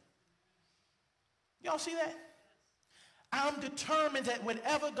of them. Y'all see that? I'm determined that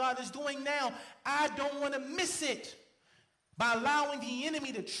whatever God is doing now, I don't want to miss it by allowing the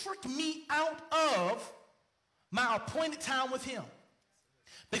enemy to trick me out of my appointed time with him.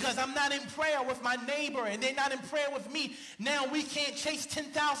 Because I'm not in prayer with my neighbor and they're not in prayer with me. Now we can't chase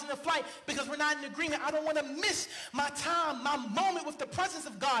 10,000 a flight because we're not in agreement. I don't want to miss my time, my moment with the presence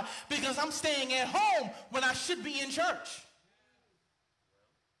of God because I'm staying at home when I should be in church.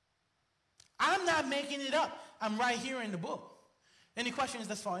 I'm not making it up. I'm right here in the book. Any questions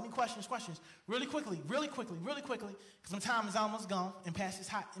thus far? Any questions? Really quickly, because my time is almost gone and past is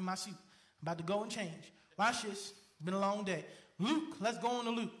hot in my suit. I'm about to go and change. Watch this. It's been a long day. Luke, let's go on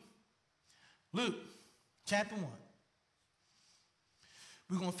to Luke. Luke, chapter 1.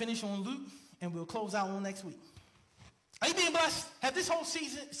 We're going to finish on Luke, and we'll close out on next week. Are you being blessed? Have this whole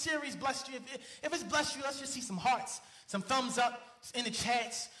series blessed you? If it's blessed you, let's just see some hearts, some thumbs up in the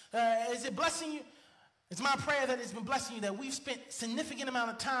chats. Is it blessing you? It's my prayer that it's been blessing you, that we've spent significant amount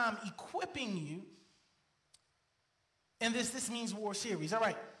of time equipping you in this Means War series. All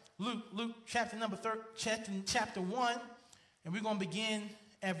right, Luke chapter 1. And we're going to begin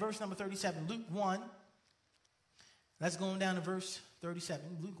at verse number 37. Luke 1. Let's go on down to verse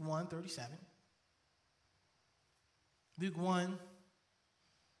 37. Luke 1, 37. Luke 1,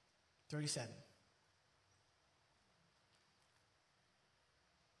 37.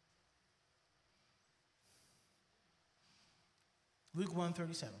 Luke 1,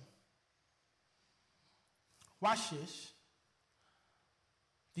 37. Watch this.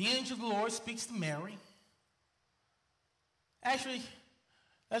 The angel of the Lord speaks to Mary. Actually,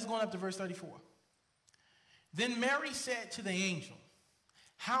 let's go up to verse 34. Then Mary said to the angel,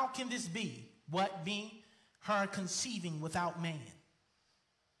 how can this be? What being her conceiving without man?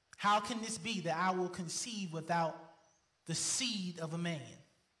 How can this be that I will conceive without the seed of a man?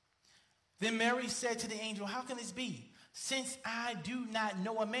 Then Mary said to the angel, how can this be? Since I do not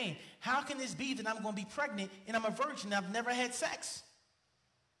know a man, how can this be that I'm going to be pregnant and I'm a virgin? I've never had sex.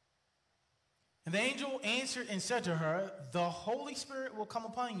 And the angel answered and said to her, the Holy Spirit will come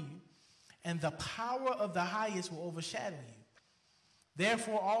upon you, and the power of the highest will overshadow you.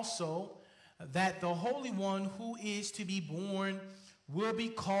 Therefore also, that the Holy One who is to be born will be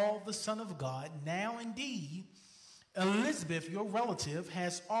called the Son of God. Now indeed, Elizabeth, your relative,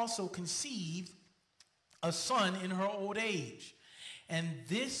 has also conceived a son in her old age. And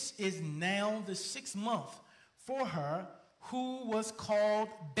this is now the 6th month for her who was called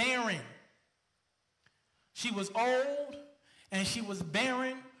barren. She was old and she was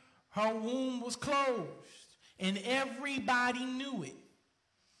barren. Her womb was closed. and everybody knew it.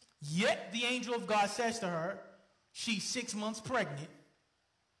 Yet the angel of God says to her, she's 6 months pregnant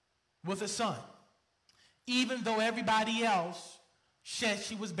with a son, even though everybody else said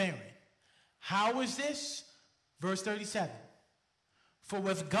she was barren. How is this? Verse 37. For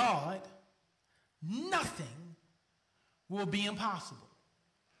with God, nothing will be impossible.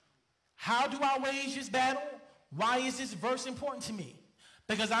 How do I wage this battle? Why is this verse important to me?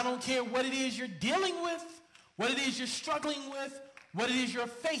 Because I don't care what it is you're dealing with, what it is you're struggling with, what it is you're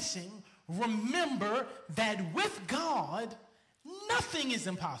facing. Remember that with God, nothing is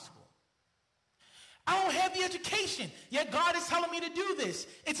impossible. I don't have the education, yet God is telling me to do this.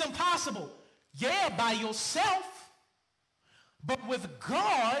 It's impossible. Yeah, by yourself, but with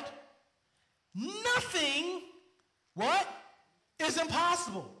God, nothing, what, is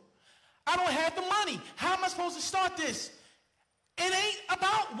impossible. I don't have the money. How am I supposed to start this? It ain't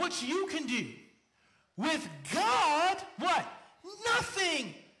about what you can do. With God, what?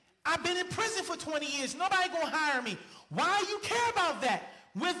 Nothing. I've been in prison for 20 years. Nobody gonna hire me. Why you care about that?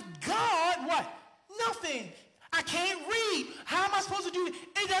 With God, what? Nothing. I can't read. How am I supposed to do it?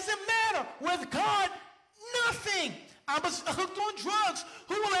 It doesn't matter. With God, nothing. I'm hooked on drugs.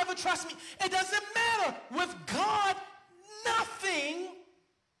 Who will ever trust me? It doesn't matter. With God, nothing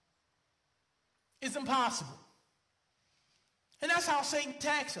is impossible. And that's how Satan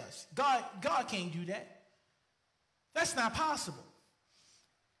attacks us. God can't do that. That's not possible.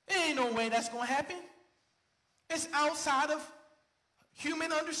 There ain't no way that's going to happen. It's outside of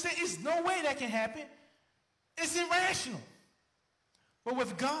human understanding. There's no way that can happen. It's irrational. But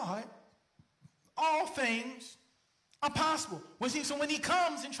with God, all things are possible. So when he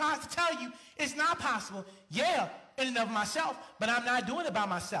comes and tries to tell you it's not possible, yeah, in and of myself, but I'm not doing it by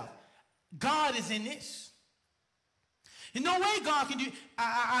myself. God is in this. In no way God can do it.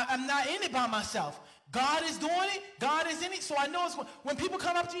 I'm not in it by myself. God is doing it. God is in it. So I know it's when people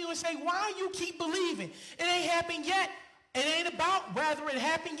come up to you and say, why you keep believing? It ain't happened yet. It ain't about whether it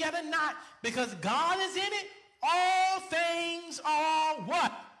happened yet or not. Because God is in it. All things are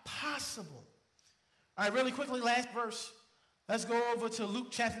what? Possible. All right, really quickly, last verse. Let's go over to Luke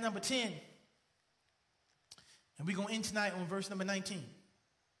chapter number 10. And we're going to end tonight on verse number 19.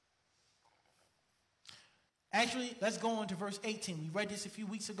 Actually, let's go on to verse 18. We read this a few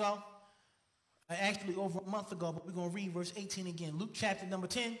weeks ago. Actually, over a month ago, but we're going to read verse 18 again. Luke chapter number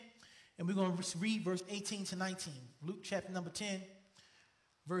 10, and we're going to read verse 18 to 19. Luke chapter number 10,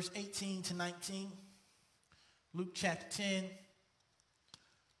 verse 18 to 19. Luke chapter 10,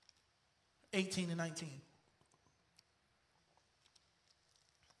 18 to 19.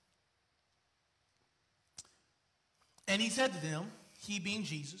 And he said to them, he being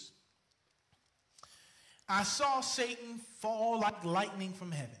Jesus, I saw Satan fall like lightning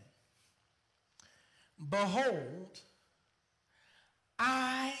from heaven. Behold,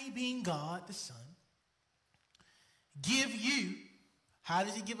 I, being God the Son, give you, how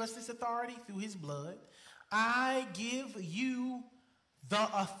does he give us this authority? Through his blood. I give you the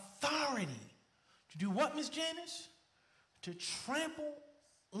authority to do what, Miss Janice? To trample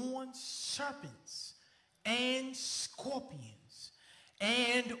on serpents and scorpions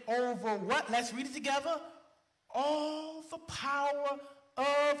and over what? Let's read it together. All the power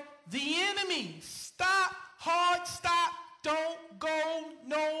of the enemy. Stop, hard stop, don't go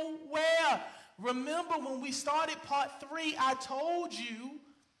nowhere. Remember when we started part 3, I told you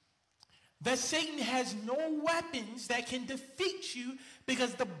that Satan has no weapons that can defeat you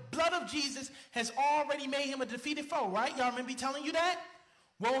because the blood of Jesus has already made him a defeated foe, right? Y'all remember me telling you that?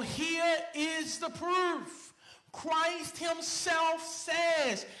 Well, here is the proof. Christ himself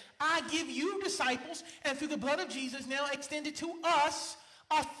says, I give you disciples, and through the blood of Jesus now extended to us,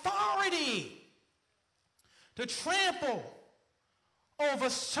 authority to trample over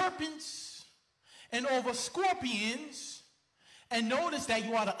serpents and over scorpions. And notice that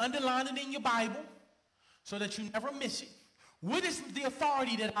you ought to underline it in your Bible so that you never miss it. What is the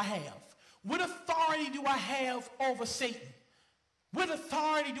authority that I have? What authority do I have over Satan? What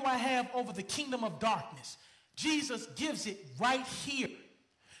authority do I have over the kingdom of darkness? Jesus gives it right here.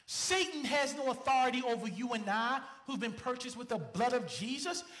 Satan has no authority over you and I who've been purchased with the blood of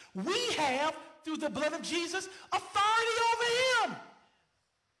Jesus. We have, through the blood of Jesus, authority over him.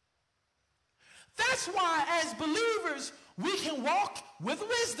 That's why, as believers, we can walk with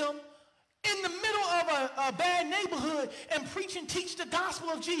wisdom in the middle of a bad neighborhood and preach and teach the gospel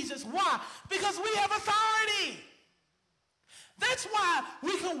of Jesus. Why? Because we have authority. That's why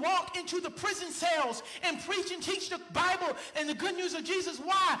we can walk into the prison cells and preach and teach the Bible and the good news of Jesus.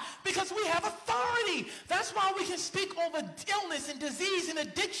 Why? Because we have authority. That's why we can speak over illness and disease and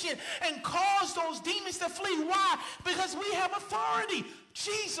addiction and cause those demons to flee. Why? Because we have authority.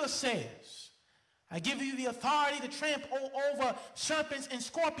 Jesus says, I give you the authority to trample over serpents and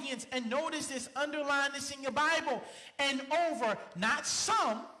scorpions. And notice this, underline this in your Bible. And over, not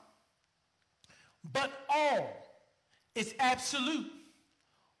some, but all. It's absolute.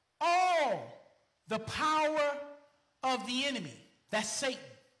 All the power of the enemy. That's Satan.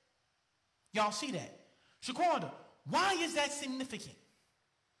 Y'all see that? Shaquanda, why is that significant?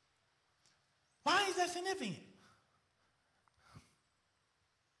 Why is that significant?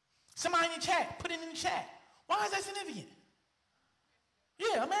 Somebody in the chat, put it in the chat. Why is that significant?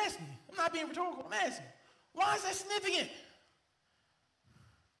 Yeah, I'm asking you. I'm not being rhetorical. I'm asking you. Why is that significant?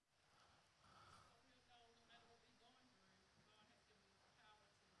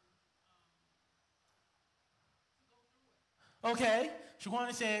 Okay,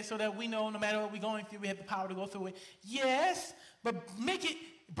 Shaquanda says, so that we know no matter what we're going through, we have the power to go through it. Yes, but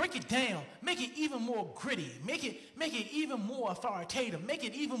break it down. Make it even more gritty. Make it even more authoritative. Make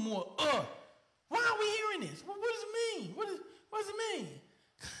it even more, Why are we hearing this? What does it mean? What does it mean?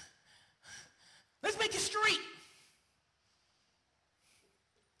 Let's make it straight.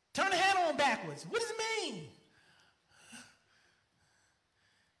 Turn the hat on backwards. What does it mean?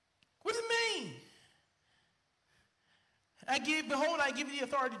 What does it mean? Behold, I give you the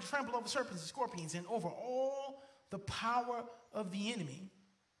authority to trample over serpents and scorpions and over all the power of the enemy,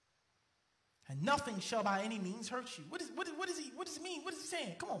 and nothing shall by any means hurt you. What does it mean? What is he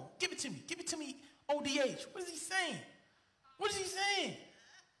saying? Come on, give it to me. Give it to me, ODH. What is he saying? What is he saying?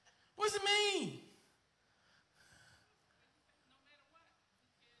 What does it mean?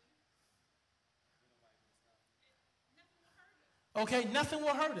 Okay, nothing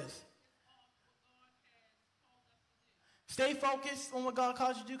will hurt us. Stay focused on what God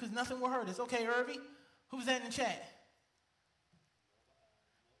calls you to do, because nothing will hurt us. Okay, Irvie, who's that in the chat?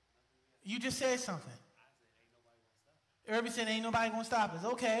 You just said something. Irvie said ain't nobody gonna stop us.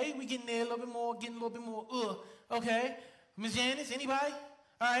 Okay, we getting there a little bit more, getting a little bit more. Okay, Ms. Janice, anybody?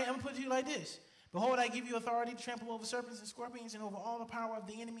 All right, I'm gonna put it to you like this. Behold, I give you authority to trample over serpents and scorpions and over all the power of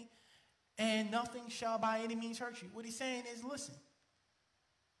the enemy, and nothing shall by any means hurt you. What he's saying is, listen,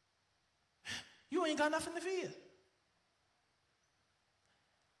 you ain't got nothing to fear.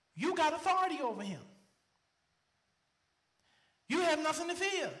 You got authority over him. You have nothing to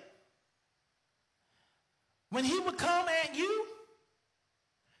fear. When he would come at you,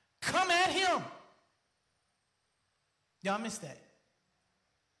 come at him. Y'all missed that.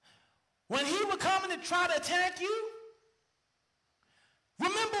 When he would come and try to attack you,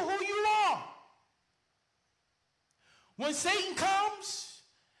 remember who you are. When Satan comes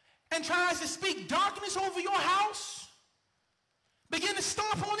and tries to speak darkness over your house, begin to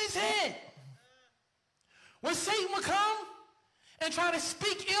stomp on his head. When Satan will come and try to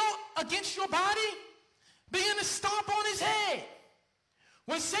speak ill against your body, begin to stomp on his head.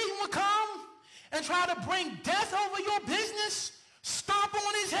 When Satan will come and try to bring death over your business, stomp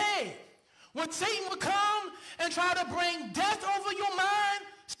on his head. When Satan will come and try to bring death over your mind,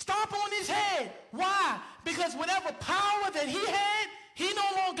 stomp on his head. Why? Because whatever power that he had, he no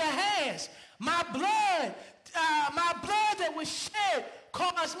longer has. My blood that was shed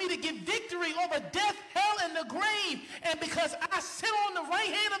caused me to get victory over death, hell, and the grave. And because I sit on the right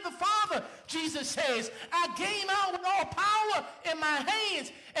hand of the Father, Jesus says, I came out with all power in my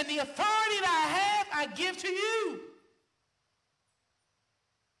hands, and the authority that I have, I give to you.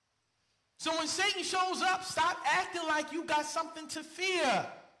 So when Satan shows up, stop acting like you got something to fear.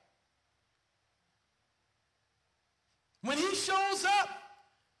 When he shows up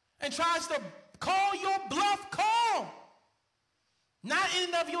and tries to call your bluff, call. Not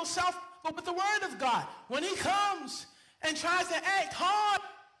in and of yourself, but with the word of God. When he comes and tries to act hard,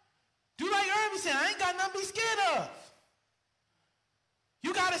 do like Irvie said, I ain't got nothing to be scared of.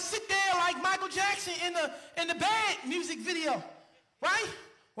 You got to sit there like Michael Jackson in the Bad music video, right?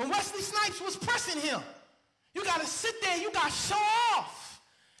 When Wesley Snipes was pressing him. You got to sit there, you got to show off.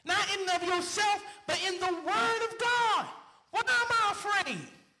 Not in and of yourself, but in the word of God. What am I afraid?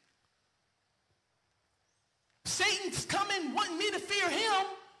 Satan's coming wanting me to fear him,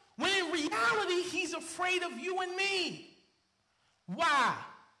 when in reality, he's afraid of you and me. Why?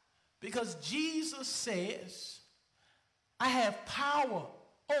 Because Jesus says, I have power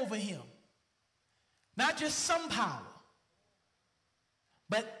over him. Not just some power,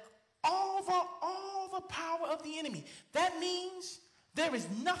 but all the power of the enemy. That means there is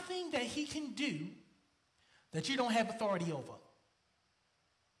nothing that he can do that you don't have authority over.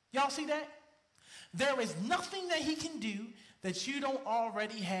 Y'all see that? There is nothing that he can do that you don't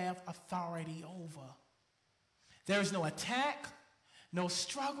already have authority over. There is no attack, no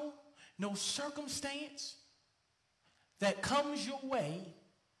struggle, no circumstance that comes your way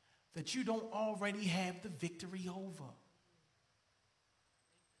that you don't already have the victory over.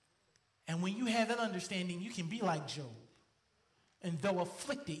 And when you have that understanding, you can be like Job. And though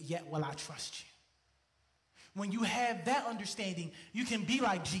afflicted, yet will I trust you. When you have that understanding, you can be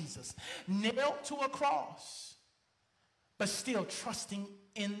like Jesus, nailed to a cross, but still trusting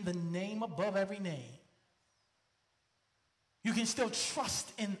in the name above every name. You can still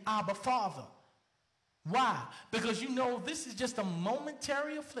trust in Abba Father. Why? Because you know this is just a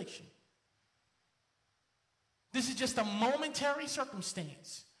momentary affliction. This is just a momentary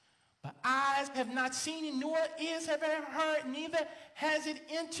circumstance. But eyes have not seen it, nor ears have ever heard, neither has it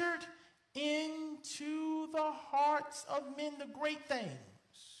entered into the hearts of men the great things.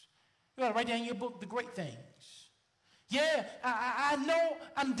 You got to write down in your book, the great things. Yeah, I know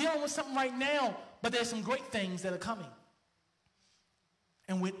I'm dealing with something right now, but there's some great things that are coming.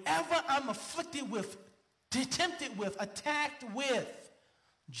 And whatever I'm afflicted with, tempted with, attacked with,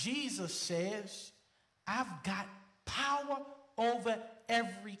 Jesus says, I've got power over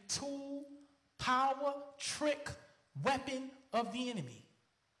every tool, power, trick, weapon of the enemy.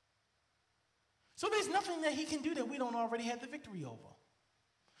 So there's nothing that he can do that we don't already have the victory over.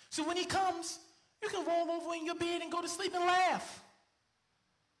 So when he comes, you can roll over in your bed and go to sleep and laugh.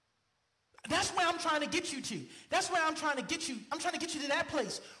 That's where I'm trying to get you to. That's where I'm trying to get you. I'm trying to get you to that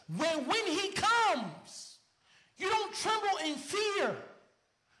place where when he comes, you don't tremble in fear.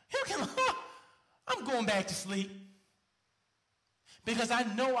 You can, I'm going back to sleep. Because I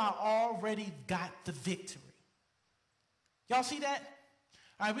know I already got the victory. Y'all see that?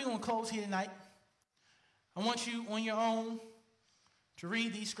 All right, we're going to close here tonight. I want you on your own to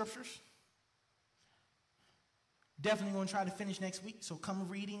read these scriptures. Definitely going to try to finish next week. So come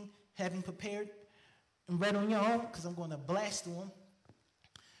reading, having prepared and read on your own, because I'm going to blast through them.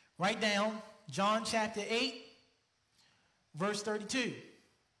 Write down John chapter 8, verse 32.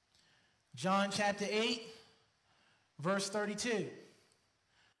 John chapter 8, verse 32.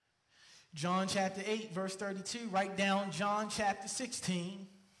 John chapter 8, verse 32. Write down John chapter 16,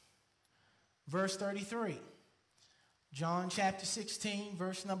 verse 33. John chapter 16,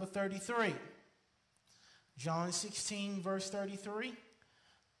 verse number 33. John 16, verse 33.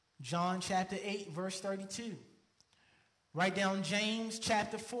 John chapter 8, verse 32. Write down James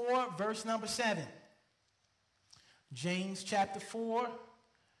chapter 4, verse number 7. James chapter 4,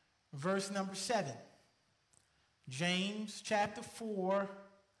 verse number 7. James chapter 4,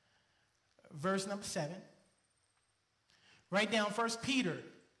 verse number 7. Write down 1 Peter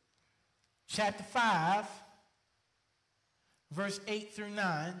chapter 5, verse 8 through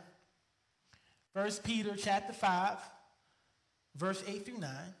 9. 1 Peter chapter 5, verse 8 through 9.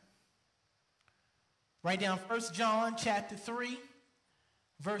 Write down 1 John chapter 3,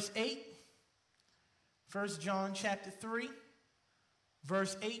 verse 8. 1 John chapter 3,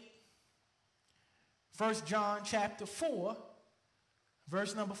 verse 8. 1 John chapter 4,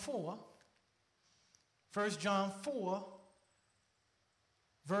 verse number 4. 1 John 4,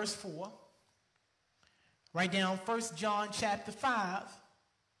 verse 4. Write down 1 John chapter 5.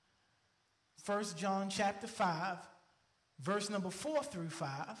 1 John chapter 5, verse number 4 through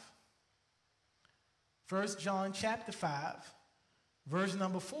 5. 1 John chapter 5, verse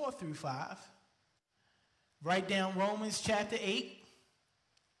number 4 through 5. Write down Romans chapter 8.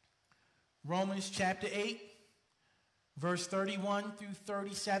 Romans chapter 8, verse 31 through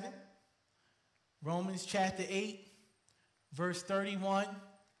 37. Romans chapter 8, verse 31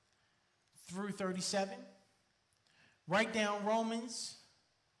 through 37. Write down Romans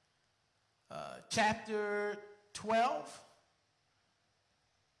chapter 12,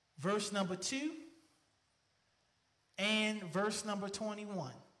 verse number 2, and verse number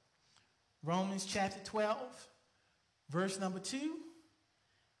 21. Romans chapter 12, verse number 2,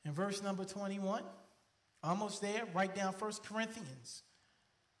 and verse number 21. Almost there. Write down 1 Corinthians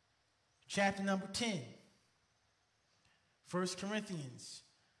chapter number 10. 1 Corinthians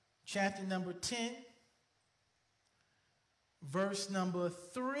chapter number 10, verse number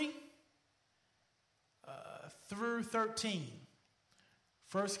 3 through 13.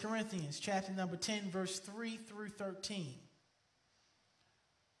 1 Corinthians chapter number 10, verse 3 through 13.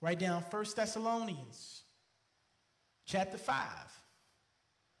 Write down 1 Thessalonians chapter 5,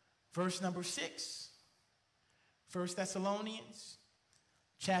 verse number 6. 1 Thessalonians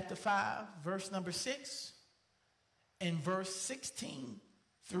chapter 5, verse number 6, and verse 16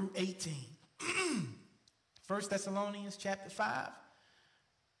 through 18. 1 Thessalonians chapter 5,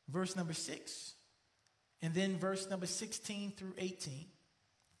 verse number 6, and then verse number 16 through 18.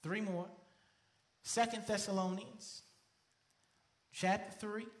 3 more. 2 Thessalonians chapter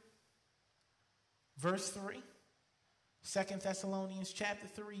 3, verse 3. 2 Thessalonians chapter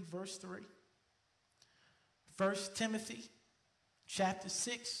 3, verse 3. 1 Timothy chapter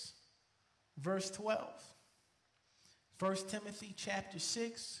 6, verse 12. 1 Timothy chapter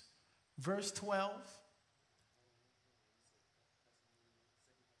 6, verse 12.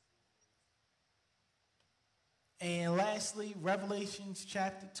 And lastly, Revelations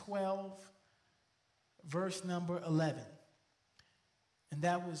chapter 12, verse number 11. And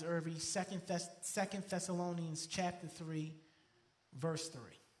that was Irvi, 2 Thessalonians chapter 3, verse 3.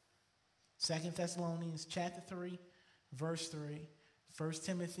 2 Thessalonians chapter 3, verse 3. 1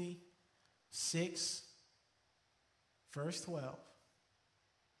 Timothy 6, verse 12.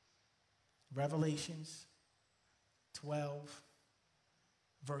 Revelations 12,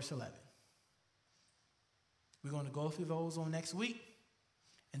 verse 11. We're going to go through those on next week,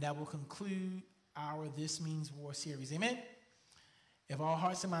 and that will conclude our This Means War series. Amen? If our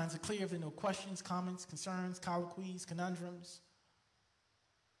hearts and minds are clear, if there are no questions, comments, concerns, colloquies, conundrums,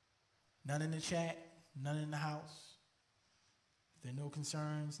 none in the chat, none in the house, if there are no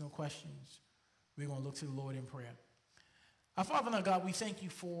concerns, no questions, we're going to look to the Lord in prayer. Our Father and our God, we thank you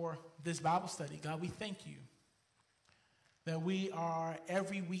for this Bible study. God, we thank you that we are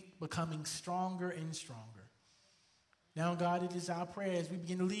every week becoming stronger and stronger. Now, God, it is our prayer as we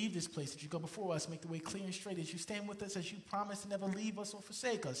begin to leave this place that you go before us, make the way clear and straight, as you stand with us, as you promise to never leave us or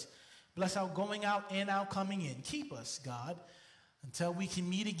forsake us. Bless our going out and our coming in. Keep us, God, until we can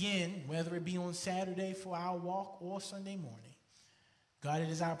meet again, whether it be on Saturday for our walk or Sunday morning. God, it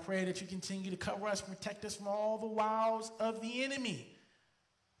is our prayer that you continue to cover us, protect us from all the wiles of the enemy,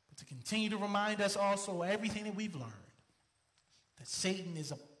 but to continue to remind us also everything that we've learned, that Satan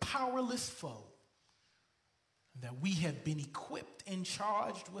is a powerless foe, that we have been equipped and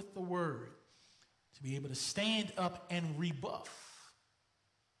charged with the word to be able to stand up and rebuff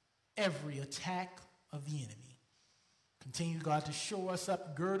every attack of the enemy. Continue, God, to show us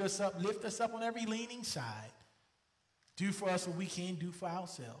up, gird us up, lift us up on every leaning side. Do for us what we can't do for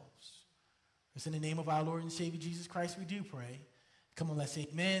ourselves. It's in the name of our Lord and Savior Jesus Christ we do pray. Come on, let's say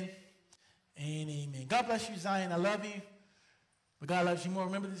amen and amen. God bless you, Zion. I love you. But God loves you more.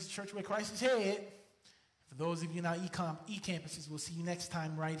 Remember, this is a church where Christ is head. For those of you in our e-campuses, we'll see you next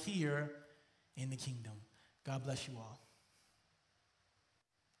time right here in the kingdom. God bless you all.